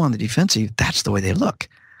put them on the defensive, that's the way they look.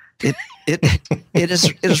 It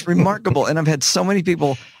is remarkable. And I've had so many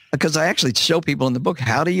people, because I actually show people in the book,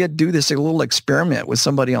 how do you do this, a little experiment with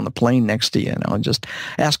somebody on the plane next to you, and just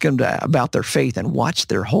ask them about their faith and watch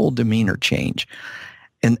their whole demeanor change.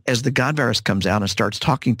 And as the God Virus comes out and starts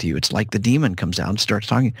talking to you, it's like the demon comes out and starts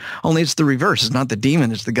talking. Only it's the reverse. It's not the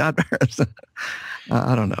demon, it's the God Virus.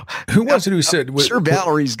 I don't know. Who was it who said? I'm sure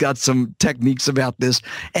Valerie's got some techniques about this.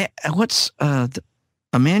 What's a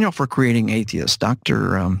manual for creating atheists?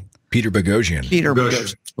 Dr. Peter Boghossian. Peter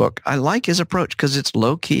Boghossian's book. I like his approach because it's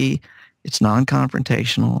low-key, it's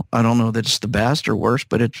non-confrontational. I don't know that it's the best or worst,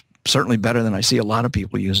 but it's certainly better than I see a lot of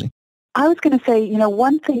people using. I was going to say,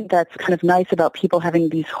 one thing that's kind of nice about people having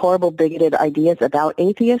these horrible, bigoted ideas about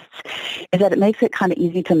atheists is that it makes it kind of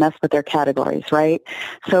easy to mess with their categories, right?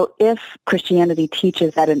 So if Christianity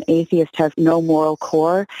teaches that an atheist has no moral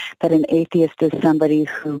core, that an atheist is somebody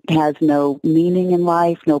who has no meaning in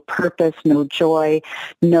life, no purpose, no joy,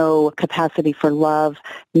 no capacity for love,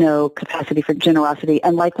 no capacity for generosity,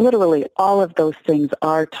 and like literally all of those things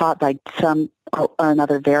are taught by some or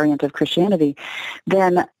another variant of Christianity,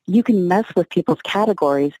 then you can mess with people's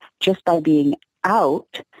categories just by being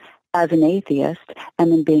out as an atheist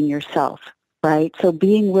and then being yourself, right? So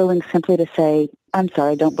being willing simply to say, I'm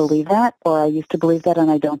sorry, I don't believe that, or I used to believe that and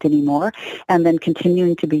I don't anymore, and then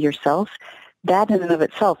continuing to be yourself, that in and of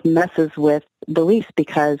itself messes with beliefs,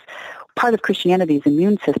 because part of Christianity's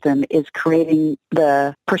immune system is creating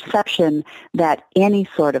the perception that any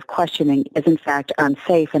sort of questioning is in fact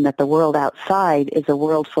unsafe, and that the world outside is a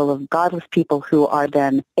world full of godless people who are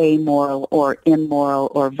then amoral or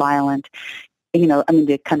immoral or violent.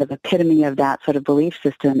 The kind of epitome of that sort of belief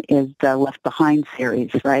system is the Left Behind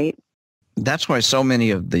series, right? That's why so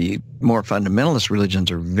many of the more fundamentalist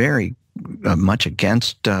religions are very much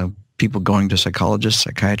against people going to psychologists,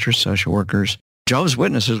 psychiatrists, social workers. Jehovah's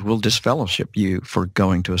Witnesses will disfellowship you for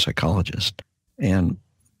going to a psychologist. And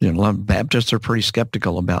a lot of Baptists are pretty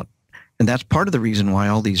skeptical about, and that's part of the reason why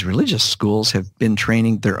all these religious schools have been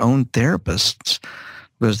training their own therapists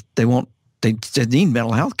because they need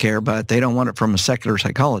mental health care, but they don't want it from a secular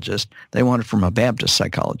psychologist. They want it from a Baptist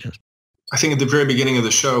psychologist. I think at the very beginning of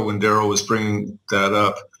the show, when Daryl was bringing that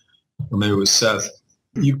up, or maybe it was Seth,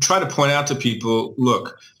 you try to point out to people,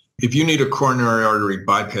 look, if you need a coronary artery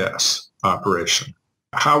bypass operation,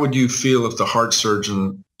 how would you feel if the heart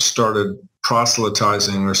surgeon started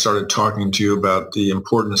proselytizing or started talking to you about the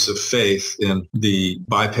importance of faith in the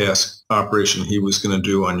bypass operation he was going to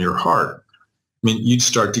do on your heart? I mean, you'd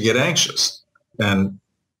start to get anxious. And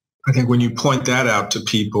I think when you point that out to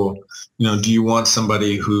people, do you want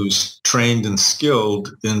somebody who's trained and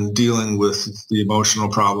skilled in dealing with the emotional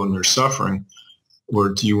problem you're suffering, or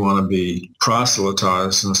do you want to be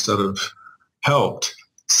proselytized instead of helped?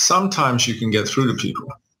 Sometimes you can get through to people.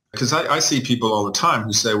 Because I see people all the time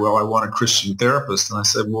who say, well, I want a Christian therapist. And I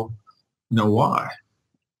said, well, why?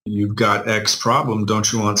 You've got X problem.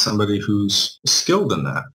 Don't you want somebody who's skilled in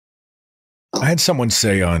that? I had someone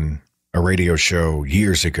say on a radio show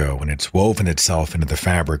years ago, and it's woven itself into the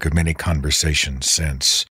fabric of many conversations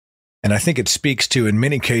since. And I think it speaks to, in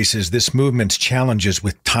many cases, this movement's challenges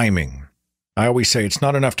with timing. I always say it's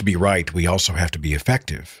not enough to be right. We also have to be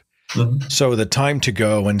effective. Mm-hmm. So the time to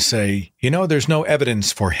go and say, there's no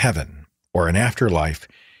evidence for heaven or an afterlife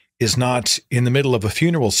is not in the middle of a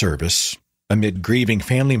funeral service amid grieving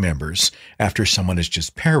family members after someone has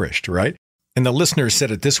just perished, right? And the listener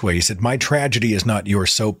said it this way. He said, my tragedy is not your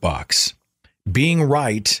soapbox. Being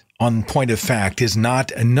right on point of fact is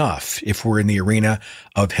not enough if we're in the arena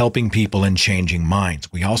of helping people and changing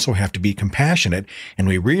minds. We also have to be compassionate, and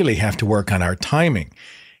we really have to work on our timing.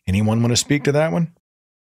 Anyone want to speak to that one?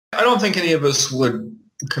 I don't think any of us would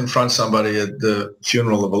confront somebody at the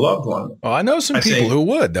funeral of a loved one. Well, I know some people who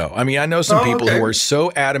would, though. I mean, I know some people who are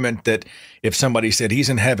so adamant that if somebody said he's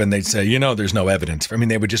in heaven, they'd say, there's no evidence.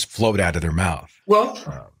 They would just float out of their mouth.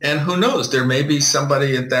 Well, and who knows? There may be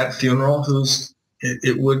somebody at that funeral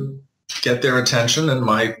it would get their attention and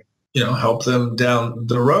might, help them down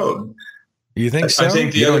the road. You think so?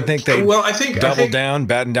 You don't think they double down,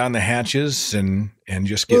 batten down the hatches and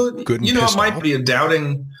just get good and pissed it might off? be a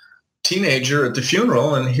doubting teenager at the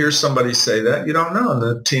funeral and hear somebody say that. You don't know. And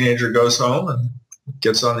the teenager goes home and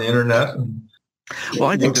gets on the internet and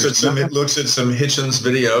looks at some Hitchens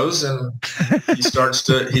videos and he starts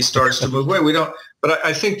to move away. But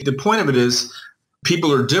I think the point of it is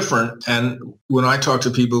people are different. And when I talk to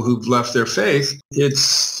people who've left their faith,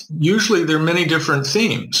 it's usually there are many different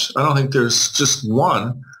themes. I don't think there's just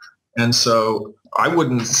one. And so I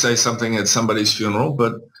wouldn't say something at somebody's funeral,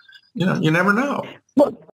 but you never know.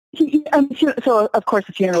 Well, so of course,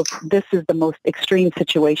 the funeral, this is the most extreme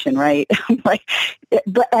situation, right?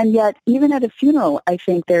 And yet, even at a funeral, I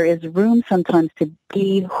think there is room sometimes to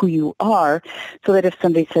be who you are, so that if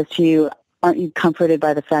somebody says to you, aren't you comforted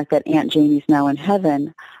by the fact that Aunt Jamie's now in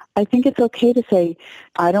heaven? I think it's okay to say,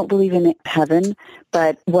 I don't believe in heaven,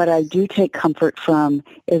 but what I do take comfort from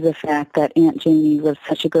is the fact that Aunt Jamie lived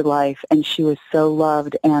such a good life and she was so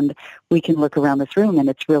loved, and we can look around this room and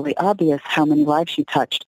it's really obvious how many lives she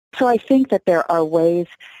touched. So I think that there are ways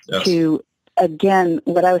to, again,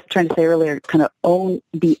 what I was trying to say earlier, kind of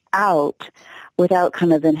be out without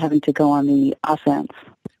kind of then having to go on the offense.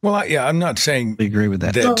 Well, I'm not saying I agree with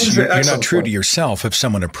that. You're not true to yourself if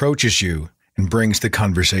someone approaches you and brings the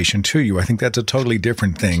conversation to you. I think that's a totally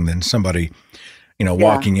different thing than somebody,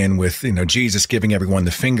 walking in with, Jesus giving everyone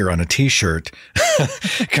the finger on a T-shirt,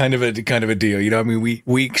 kind of a deal.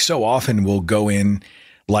 We so often will go in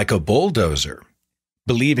like a bulldozer,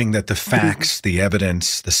 believing that the facts, the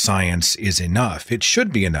evidence, the science is enough. It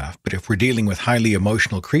should be enough. But if we're dealing with highly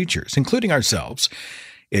emotional creatures, including ourselves,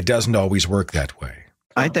 it doesn't always work that way.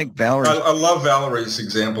 I think Valerie. I love Valerie's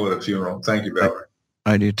example at a funeral. Thank you, Valerie.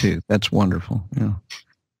 I do too. That's wonderful. Yeah.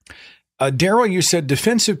 Daryl, you said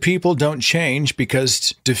defensive people don't change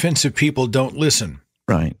because defensive people don't listen.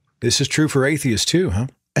 Right. This is true for atheists too, huh?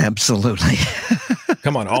 Absolutely.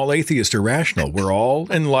 Come on, all atheists are rational. We're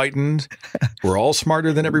all enlightened. We're all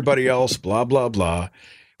smarter than everybody else, blah, blah, blah.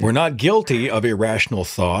 We're not guilty of irrational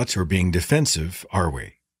thoughts or being defensive, are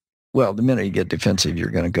we? Well, the minute you get defensive, you're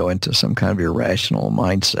going to go into some kind of irrational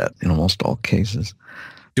mindset in almost all cases.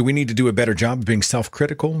 Do we need to do a better job of being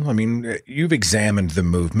self-critical? I mean, you've examined the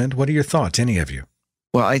movement. What are your thoughts, any of you?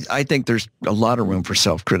 Well, I think there's a lot of room for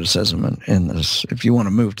self-criticism in this. If you want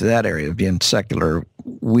to move to that area of being secular,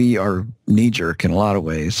 we are knee-jerk in a lot of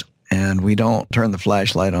ways, and we don't turn the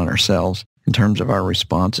flashlight on ourselves in terms of our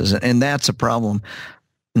responses. And that's a problem,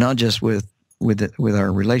 not just with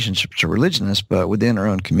our relationships to religionists, but within our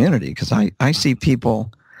own community, because I see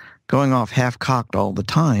people going off half-cocked all the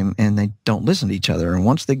time, and they don't listen to each other. And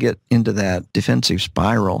once they get into that defensive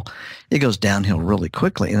spiral, it goes downhill really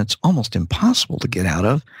quickly, and it's almost impossible to get out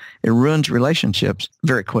of. It ruins relationships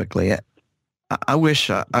very quickly. I wish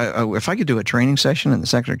if I could do a training session in the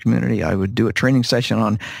secular community, I would do a training session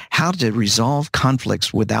on how to resolve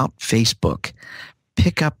conflicts without Facebook.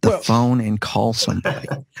 Pick up the phone and call somebody.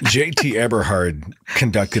 J.T. Eberhard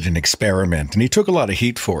conducted an experiment, and he took a lot of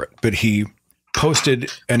heat for it, but he posted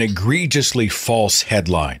an egregiously false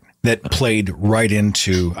headline that played right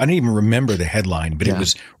into, I don't even remember the headline, but it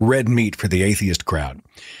was red meat for the atheist crowd.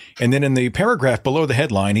 And then in the paragraph below the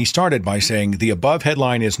headline, he started by saying, the above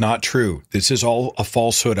headline is not true. This is all a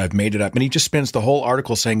falsehood. I've made it up. And he just spends the whole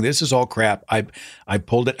article saying, this is all crap. I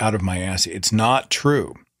pulled it out of my ass. It's not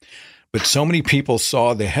true. But so many people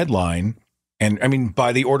saw the headline, and I mean,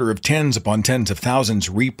 by the order of tens upon tens of thousands,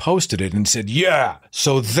 reposted it and said, yeah,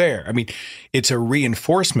 so there. I mean, it's a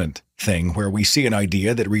reinforcement thing where we see an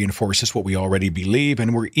idea that reinforces what we already believe,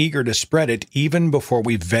 and we're eager to spread it even before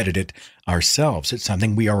we've vetted it ourselves. It's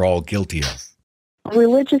something we are all guilty of.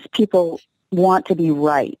 Religious people want to be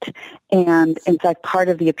right. And in fact, part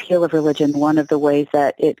of the appeal of religion, one of the ways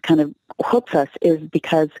that it kind of hooks us is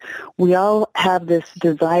because we all have this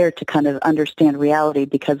desire to kind of understand reality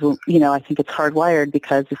because, you know, I think it's hardwired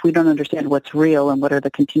because if we don't understand what's real and what are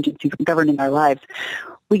the contingencies governing our lives,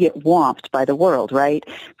 we get whomped by the world, right?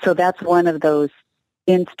 So that's one of those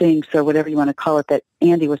instincts or whatever you want to call it that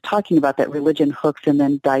Andy was talking about, that religion hooks and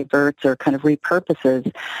then diverts or kind of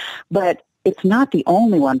repurposes. But it's not the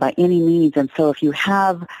only one by any means. And so if you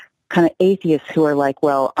have kind of atheists who are like,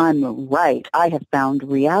 well, I'm right, I have found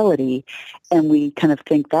reality, and we kind of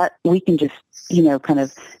think that we can just, you know, kind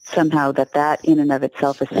of somehow that in and of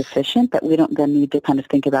itself is sufficient, that we don't then need to kind of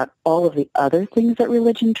think about all of the other things that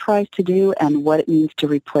religion tries to do and what it means to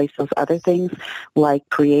replace those other things, like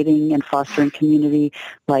creating and fostering community,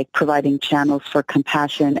 like providing channels for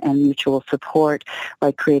compassion and mutual support,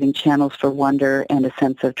 like creating channels for wonder and a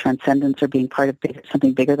sense of transcendence or being part of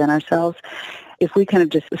something bigger than ourselves. If we kind of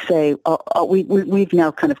just say, we've now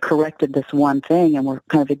kind of corrected this one thing and we're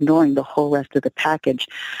kind of ignoring the whole rest of the package,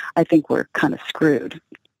 I think we're kind of screwed.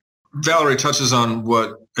 Valerie touches on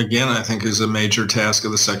what, again, I think is a major task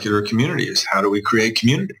of the secular community is how do we create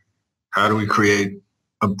community? How do we create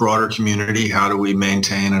a broader community? How do we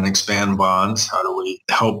maintain and expand bonds? How do we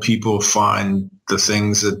help people find the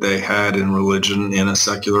things that they had in religion in a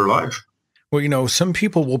secular life? Well, you know, some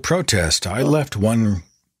people will protest. I left one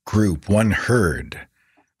group, one herd.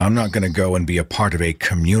 I'm not going to go and be a part of a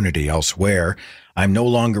community elsewhere. I'm no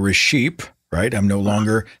longer a sheep, right? I'm no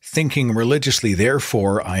longer thinking religiously.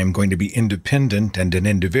 Therefore, I am going to be independent and an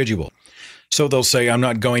individual. So they'll say, I'm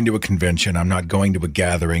not going to a convention. I'm not going to a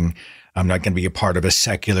gathering. I'm not going to be a part of a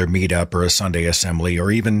secular meetup or a Sunday assembly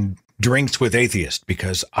or even drinks with atheists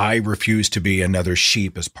because I refuse to be another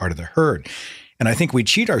sheep as part of the herd. And I think we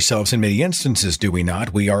cheat ourselves in many instances, do we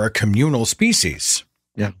not? We are a communal species.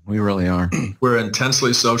 Yeah, we really are. We're an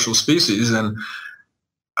intensely social species, and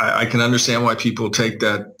I can understand why people take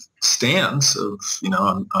that stance of, you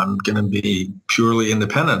know, I'm going to be purely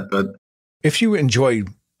independent. But if you enjoy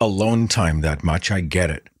alone time that much, I get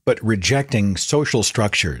it. But rejecting social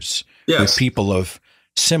structures with people of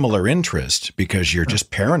similar interest because you're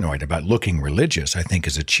just paranoid about looking religious, I think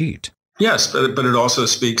is a cheat. Yes, but it also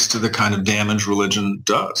speaks to the kind of damage religion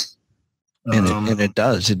does. And it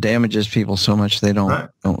does. It damages people so much they don't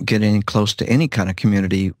get any close to any kind of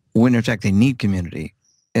community when, in fact, they need community.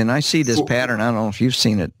 And I see this pattern. I don't know if you've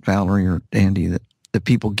seen it, Valerie or Andy, that the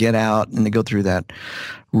people get out and they go through that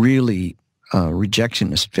really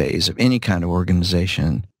rejectionist phase of any kind of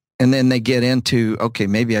organization. And then they get into, okay,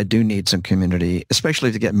 maybe I do need some community, especially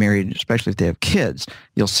if they get married, especially if they have kids.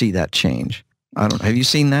 You'll see that change. Have you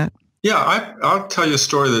seen that? Yeah, I'll tell you a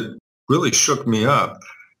story that really shook me up.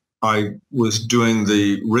 I was doing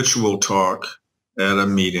the ritual talk at a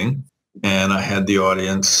meeting, and I had the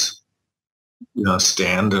audience, you know,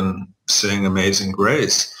 stand and sing Amazing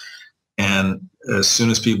Grace. And as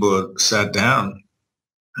soon as people had sat down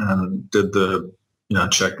and did the, you know,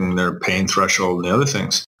 checking their pain threshold and the other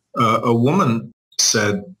things, a woman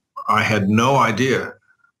said, I had no idea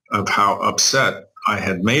of how upset I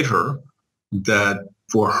had made her, that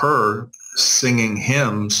for her, singing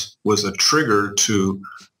hymns was a trigger to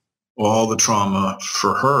all the trauma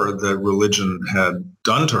for her that religion had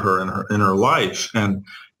done to her in her life. And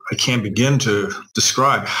I can't begin to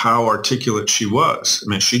describe how articulate she was. I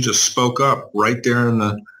mean, she just spoke up right there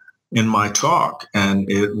in my talk, and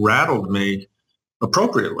it rattled me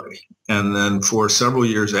appropriately. And then for several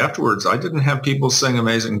years afterwards, I didn't have people sing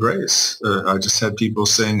Amazing Grace. I just had people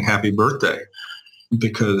sing Happy Birthday.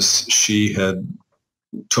 because she had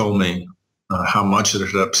told me how much it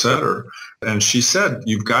had upset her. And she said,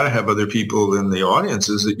 you've got to have other people in the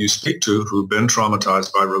audiences that you speak to who've been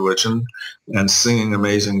traumatized by religion, and singing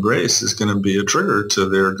Amazing Grace is going to be a trigger to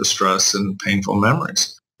their distress and painful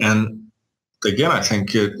memories. And again, I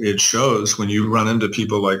think it shows when you run into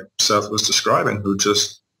people like Seth was describing, who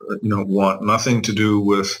just, want nothing to do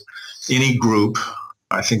with any group.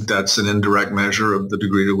 I think that's an indirect measure of the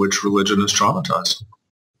degree to which religion is traumatized.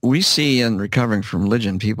 We see in recovering from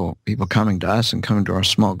religion, people coming to us and coming to our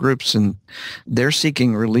small groups, and they're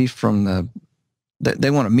seeking relief from they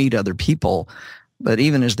want to meet other people. But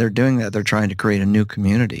even as they're doing that, they're trying to create a new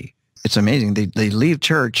community. It's amazing. They leave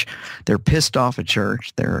church. They're pissed off at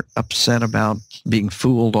church. They're upset about being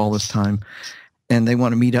fooled all this time. And they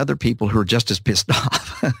want to meet other people who are just as pissed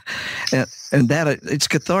off. and that it's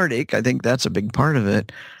cathartic. I think that's a big part of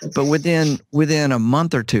it. But within a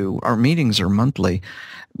month or two, our meetings are monthly.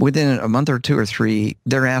 Within a month or two or three,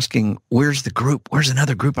 they're asking, where's the group? Where's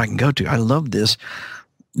another group I can go to? I love this,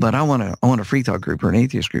 but I want a free thought group or an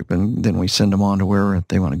atheist group. And then we send them on to where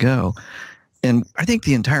they want to go. And I think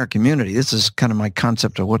the entire community, this is kind of my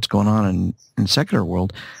concept of what's going on in secular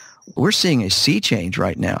world. We're seeing a sea change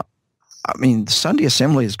right now. I mean, the Sunday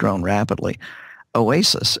Assembly has grown rapidly.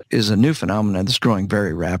 Oasis is a new phenomenon that's growing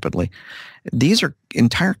very rapidly. These are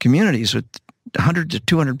entire communities with 100 to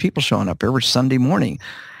 200 people showing up every Sunday morning.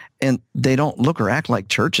 And they don't look or act like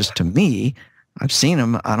churches to me. I've seen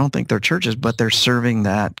them. I don't think they're churches, but they're serving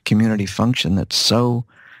that community function that's so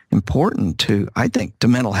important to, I think, to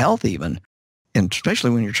mental health even. And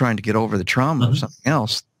especially when you're trying to get over the trauma of something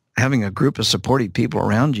else, having a group of supportive people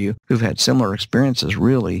around you who've had similar experiences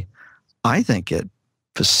really, I think it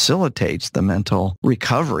facilitates the mental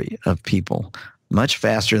recovery of people much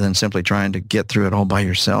faster than simply trying to get through it all by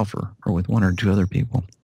yourself or with one or two other people.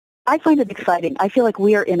 I find it exciting. I feel like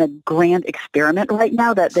we are in a grand experiment right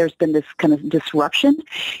now, that there's been this kind of disruption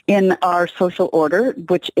in our social order,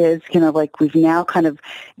 which is, like we've now kind of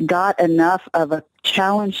got enough of a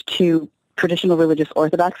challenge to traditional religious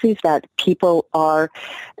orthodoxies that people are,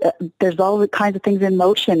 there's all kinds of things in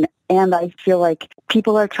motion. And I feel like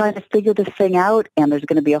people are trying to figure this thing out, and there's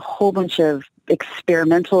going to be a whole bunch of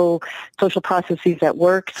experimental social processes at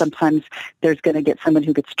work. Sometimes there's going to get someone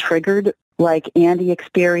who gets triggered, like Andy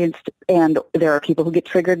experienced, and there are people who get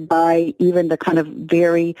triggered by even the kind of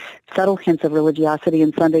very subtle hints of religiosity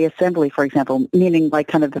in Sunday Assembly, for example, meaning like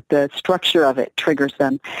kind of the structure of it triggers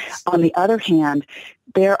them. On the other hand,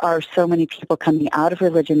 there are so many people coming out of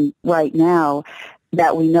religion right now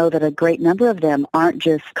that we know that a great number of them aren't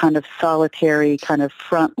just kind of solitary, kind of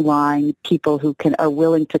frontline people who are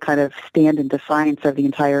willing to kind of stand in defiance of the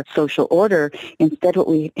entire social order. Instead, what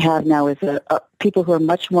we have now is people who are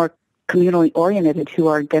much more communally oriented, who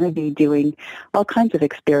are going to be doing all kinds of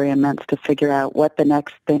experiments to figure out what the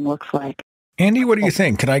next thing looks like. Andy, what do you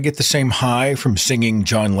think? Can I get the same high from singing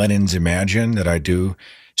John Lennon's Imagine that I do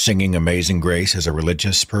singing Amazing Grace as a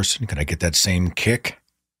religious person? Can I get that same kick?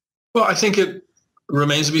 Well, I think it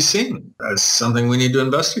remains to be seen. That's something we need to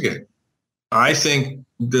investigate. I think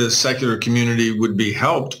the secular community would be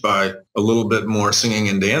helped by a little bit more singing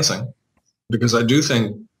and dancing, because I do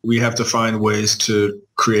think we have to find ways to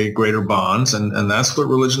create greater bonds, and that's what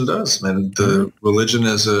religion does. And the religion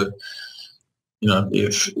is if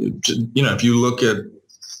you look at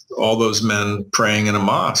all those men praying in a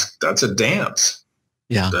mosque, that's a dance.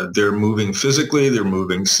 Yeah. They're moving physically, they're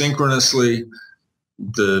moving synchronously.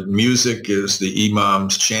 The music is the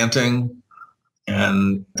imams chanting,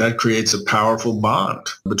 and that creates a powerful bond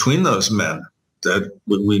between those men that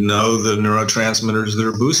we know the neurotransmitters that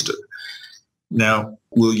are boosted. Now,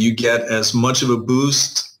 will you get as much of a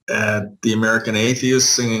boost at the American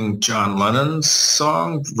Atheist singing John Lennon's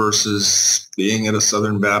song versus being at a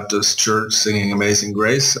Southern Baptist church singing Amazing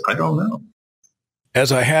Grace? I don't know.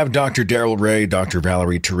 As I have Dr. Darrell Ray, Dr.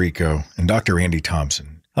 Valerie Tirico, and Dr. Andy Thompson,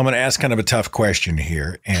 I'm going to ask kind of a tough question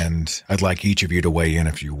here, and I'd like each of you to weigh in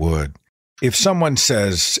if you would. If someone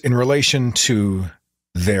says, in relation to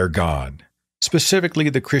their God, specifically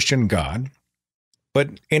the Christian God,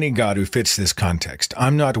 but any God who fits this context,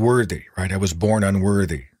 I'm not worthy, right? I was born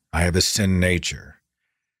unworthy. I have a sin nature.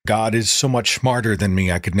 God is so much smarter than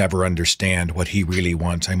me, I could never understand what he really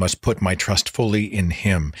wants. I must put my trust fully in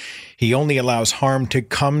him. He only allows harm to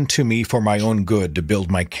come to me for my own good, to build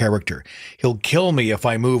my character. He'll kill me if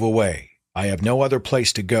I move away. I have no other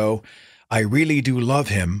place to go. I really do love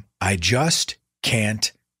him. I just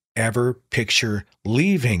can't ever picture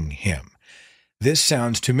leaving him. This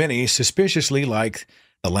sounds to many suspiciously like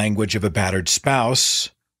the language of a battered spouse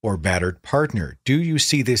or battered partner. Do you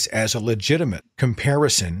see this as a legitimate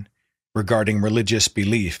comparison regarding religious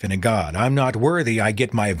belief in a God. I'm not worthy. I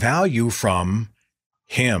get my value from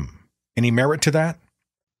him. Any merit to that?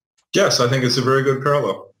 Yes, I think it's a very good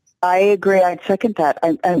parallel. I agree. I'd second that.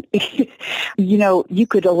 You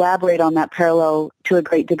could elaborate on that parallel to a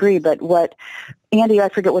great degree, but what, Andy, I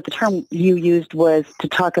forget what the term you used was to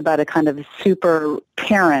talk about a kind of super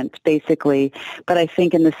parent, basically. But I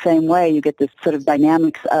think in the same way, you get this sort of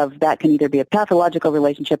dynamics of that can either be a pathological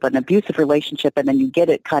relationship, an abusive relationship, and then you get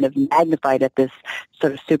it kind of magnified at this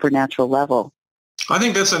sort of supernatural level. I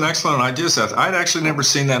think that's an excellent idea, Seth. I'd actually never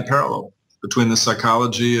seen that parallel between the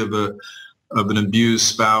psychology of an abused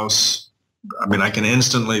spouse. I mean, I can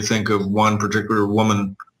instantly think of one particular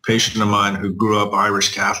woman patient of mine who grew up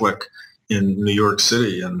Irish Catholic in New York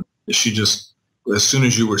City. And she just, as soon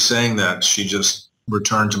as you were saying that, she just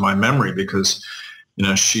returned to my memory because,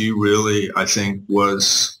 she really, I think,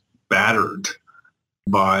 was battered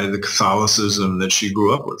by the Catholicism that she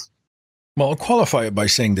grew up with. Well, I'll qualify it by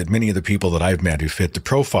saying that many of the people that I've met who fit the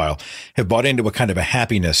profile have bought into a kind of a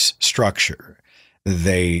happiness structure.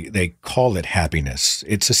 They call it happiness.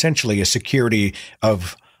 It's essentially a security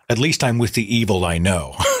of, at least I'm with the evil I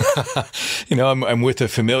know. I'm with a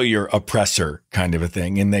familiar oppressor kind of a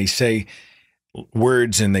thing. And they say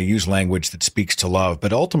words and they use language that speaks to love.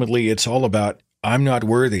 But ultimately, it's all about, I'm not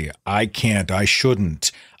worthy. I can't. I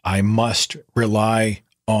shouldn't. I must rely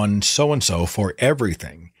on so-and-so for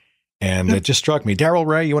everything. And it just struck me. Daryl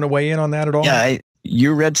Ray, you want to weigh in on that at all? Yeah,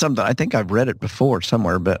 you read something. I think I've read it before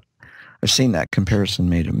somewhere, but I've seen that comparison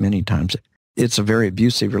made many times. It's a very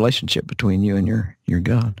abusive relationship between you and your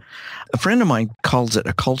God. A friend of mine calls it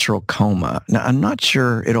a cultural coma. Now, I'm not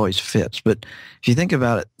sure it always fits, but if you think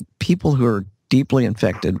about it, people who are deeply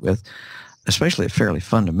infected with, especially a fairly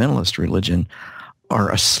fundamentalist religion,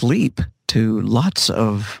 are asleep to lots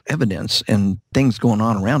of evidence and things going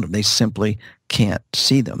on around them. They simply can't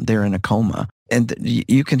see them. They're in a coma. And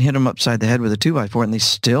you can hit them upside the head with a 2x4 and they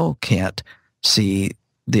still can't see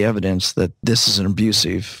the evidence that this is an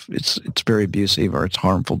abusive, it's very abusive, or it's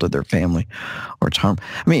harmful to their family, or it's harm.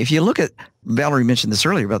 I mean, if you look at, Valerie mentioned this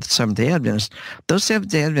earlier about the Seventh-day Adventists, those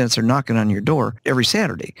Seventh-day Adventists are knocking on your door every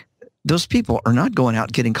Saturday. Those people are not going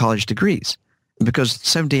out getting college degrees because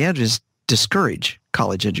Seventh-day Adventists discourage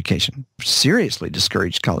college education, seriously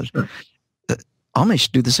discourage college. Sure.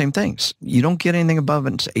 Amish do the same things. You don't get anything above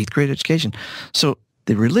an 8th grade education. So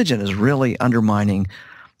the religion is really undermining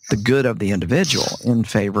the good of the individual in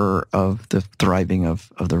favor of the thriving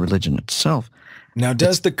of the religion itself. Now,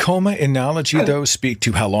 does the coma analogy, though, speak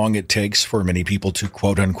to how long it takes for many people to,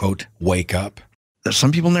 quote unquote, wake up?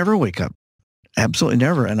 Some people never wake up. Absolutely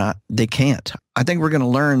never. And they can't. I think we're going to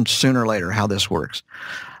learn sooner or later how this works.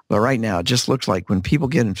 But right now, it just looks like when people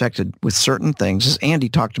get infected with certain things, as Andy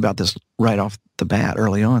talked about this right off the bat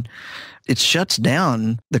early on, it shuts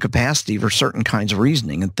down the capacity for certain kinds of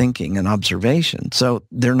reasoning and thinking and observation. So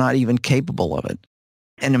they're not even capable of it.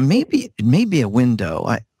 And it may be a window.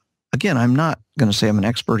 I'm not going to say I'm an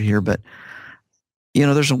expert here, but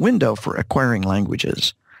there's a window for acquiring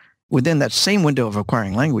languages. Within that same window of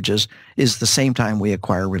acquiring languages is the same time we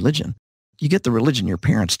acquire religion. You get the religion your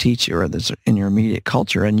parents teach you or that's in your immediate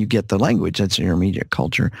culture, and you get the language that's in your immediate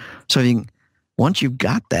culture. So once you've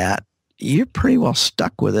got that, you're pretty well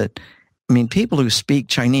stuck with it. I mean, people who speak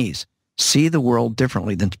Chinese see the world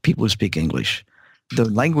differently than people who speak English. The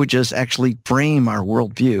languages actually frame our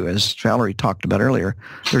worldview. As Valerie talked about earlier,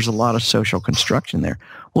 there's a lot of social construction there.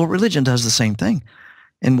 Well, religion does the same thing.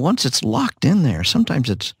 And once it's locked in there, sometimes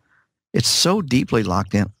it's so deeply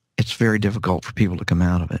locked in, it's very difficult for people to come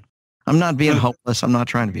out of it. I'm not being hopeless. I'm not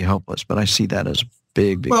trying to be hopeless, but I see that as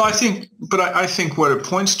big. Well, I think what it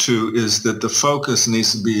points to is that the focus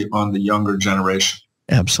needs to be on the younger generation.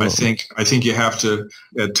 Absolutely. I think you have to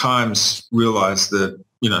at times realize that,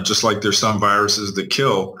 just like there's some viruses that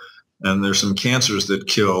kill and there's some cancers that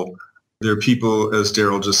kill, there are people, as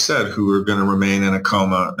Daryl just said, who are going to remain in a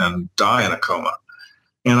coma and die in a coma.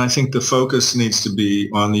 And I think the focus needs to be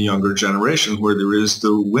on the younger generation where there is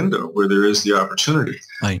the window, where there is the opportunity.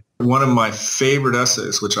 Right. One of my favorite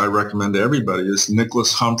essays, which I recommend to everybody, is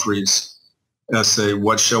Nicholas Humphrey's essay,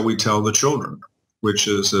 What Shall We Tell the Children?, which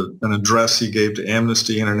is an address he gave to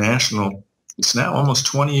Amnesty International. It's now almost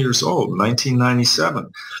 20 years old, 1997.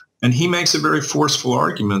 And he makes a very forceful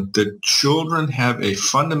argument that children have a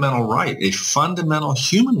fundamental right, a fundamental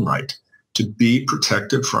human right to be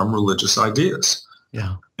protected from religious ideas.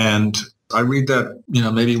 Yeah. And I read that,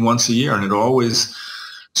 maybe once a year, and it always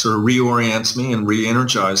sort of reorients me and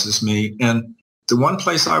re-energizes me. And the one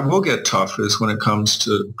place I will get tough is when it comes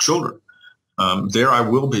to children. There I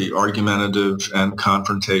will be argumentative and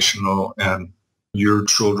confrontational and your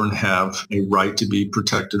children have a right to be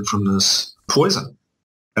protected from this poison.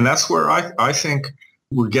 And that's where I think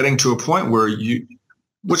we're getting to a point where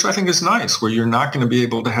which I think is nice, where you're not going to be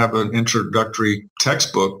able to have an introductory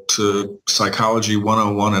textbook to Psychology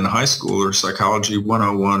 101 in high school or Psychology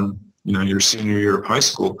 101, your senior year of high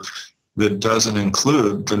school, that doesn't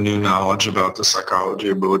include the new knowledge about the psychology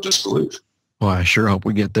of religious belief. Well, I sure hope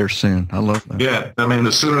we get there soon. I love that. Yeah, I mean,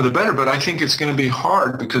 the sooner the better, but I think it's going to be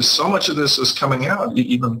hard because so much of this is coming out,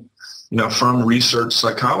 even, from research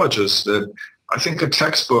psychologists, that I think a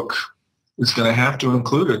textbook is going to have to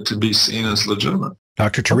include it to be seen as legitimate.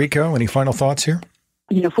 Dr. Tirico, any final thoughts here?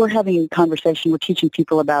 If we're having a conversation, we're teaching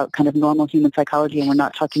people about kind of normal human psychology and we're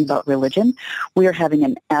not talking about religion. We are having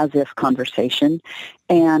an as-if conversation.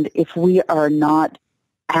 And if we are not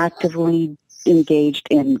actively engaged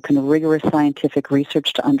in kind of rigorous scientific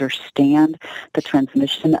research to understand the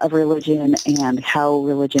transmission of religion and how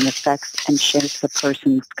religion affects and shapes a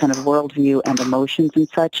person's kind of worldview and emotions and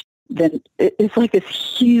such, then it's like this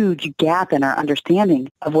huge gap in our understanding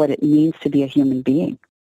of what it means to be a human being.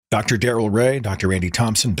 Dr. Darrell Ray, Dr. Andy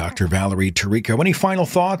Thompson, Dr. Valerie Tirico, any final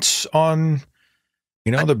thoughts on,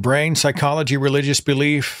 the brain, psychology, religious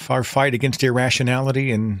belief, our fight against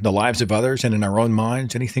irrationality in the lives of others and in our own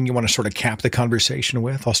minds? Anything you want to sort of cap the conversation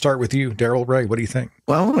with? I'll start with you, Darrell Ray. What do you think?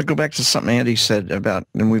 Well, I want to go back to something Andy said about,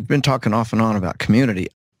 and we've been talking off and on about community.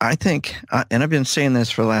 I think, and I've been saying this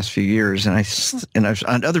for the last few years,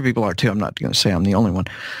 and other people are too. I'm not going to say I'm the only one,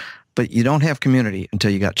 but you don't have community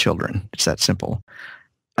until you got children. It's that simple.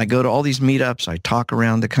 I go to all these meetups, I talk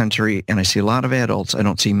around the country, and I see a lot of adults. I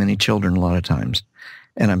don't see many children a lot of times.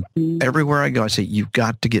 And everywhere I go, I say, you've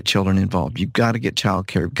got to get children involved. You've got to get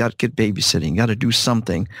childcare. You've got to get babysitting. You've got to do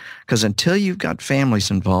something. Because until you've got families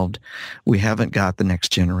involved, we haven't got the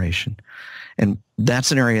next generation. And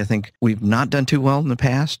that's an area I think we've not done too well in the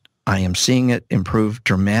past. I am seeing it improve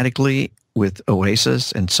dramatically with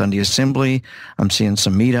Oasis and Sunday Assembly. I'm seeing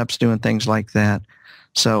some meetups doing things like that.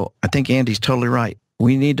 So I think Andy's totally right.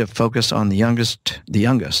 We need to focus on the youngest,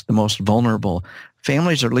 the most vulnerable.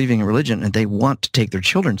 Families are leaving religion and they want to take their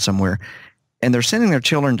children somewhere. And they're sending their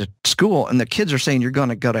children to school and the kids are saying, you're going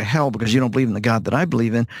to go to hell because you don't believe in the God that I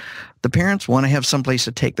believe in. The parents want to have someplace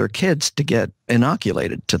to take their kids to get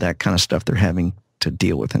inoculated to that kind of stuff they're having to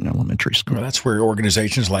deal with in elementary school. Well, that's where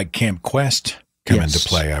organizations like Camp Quest come into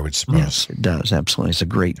play, I would suppose. Yes, it does. Absolutely. It's a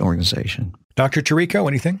great organization. Dr. Tirico,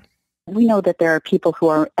 anything? We know that there are people who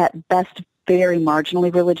are at best very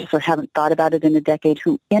marginally religious or haven't thought about it in a decade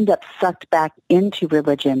who end up sucked back into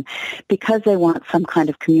religion because they want some kind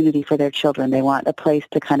of community for their children. They want a place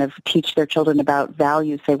to kind of teach their children about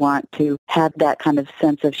values. They want to have that kind of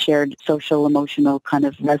sense of shared social, emotional kind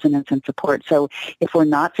of resonance and support. So if we're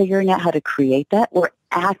not figuring out how to create that, we're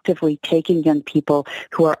actively taking young people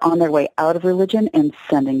who are on their way out of religion and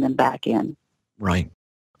sending them back in. Right.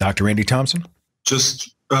 Dr. Andy Thompson?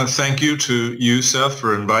 Just thank you to you, Seth,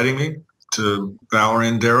 for inviting me, to Valerie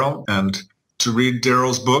and Darrell, and to read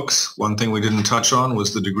Darrell's books. One thing we didn't touch on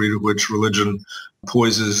was the degree to which religion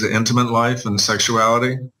poises the intimate life and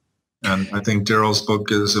sexuality. And I think Darrell's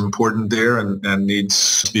book is important there and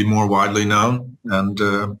needs to be more widely known. And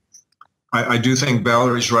I do think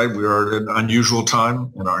Valerie's right. We are at an unusual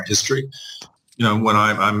time in our history. When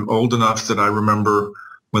I'm old enough that I remember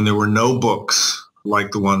when there were no books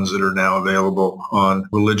like the ones that are now available on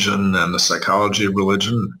religion and the psychology of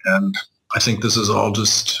religion. And I think this is all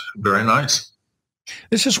just very nice.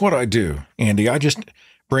 This is what I do, Andy. I just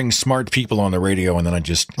bring smart people on the radio and then I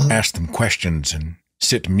just ask them questions and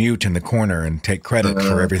sit mute in the corner and take credit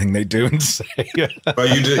for everything they do and say.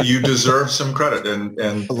 Well, you deserve some credit and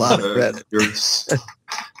a lot of credit.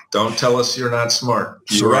 Don't tell us you're not smart.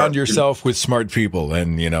 Surround yourself with smart people,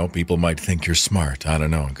 and, people might think you're smart. I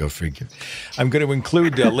don't know. Go figure. I'm going to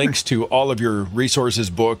include links to all of your resources,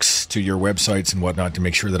 books, to your websites and whatnot to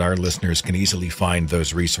make sure that our listeners can easily find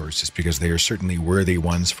those resources because they are certainly worthy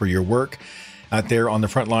ones for your work out there on the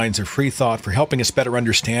front lines of free thought for helping us better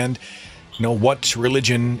understand what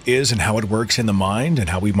religion is and how it works in the mind and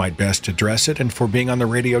how we might best address it. And for being on the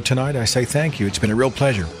radio tonight, I say thank you. It's been a real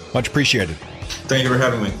pleasure. Much appreciated. Thank you for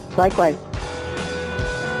having me. Likewise.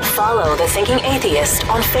 Follow The Thinking Atheist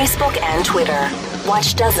on Facebook and Twitter.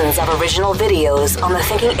 Watch dozens of original videos on The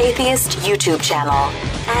Thinking Atheist YouTube channel.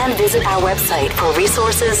 And visit our website for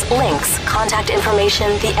resources, links, contact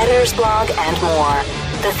information, the editor's blog, and more.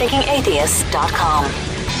 thethinkingatheist.com.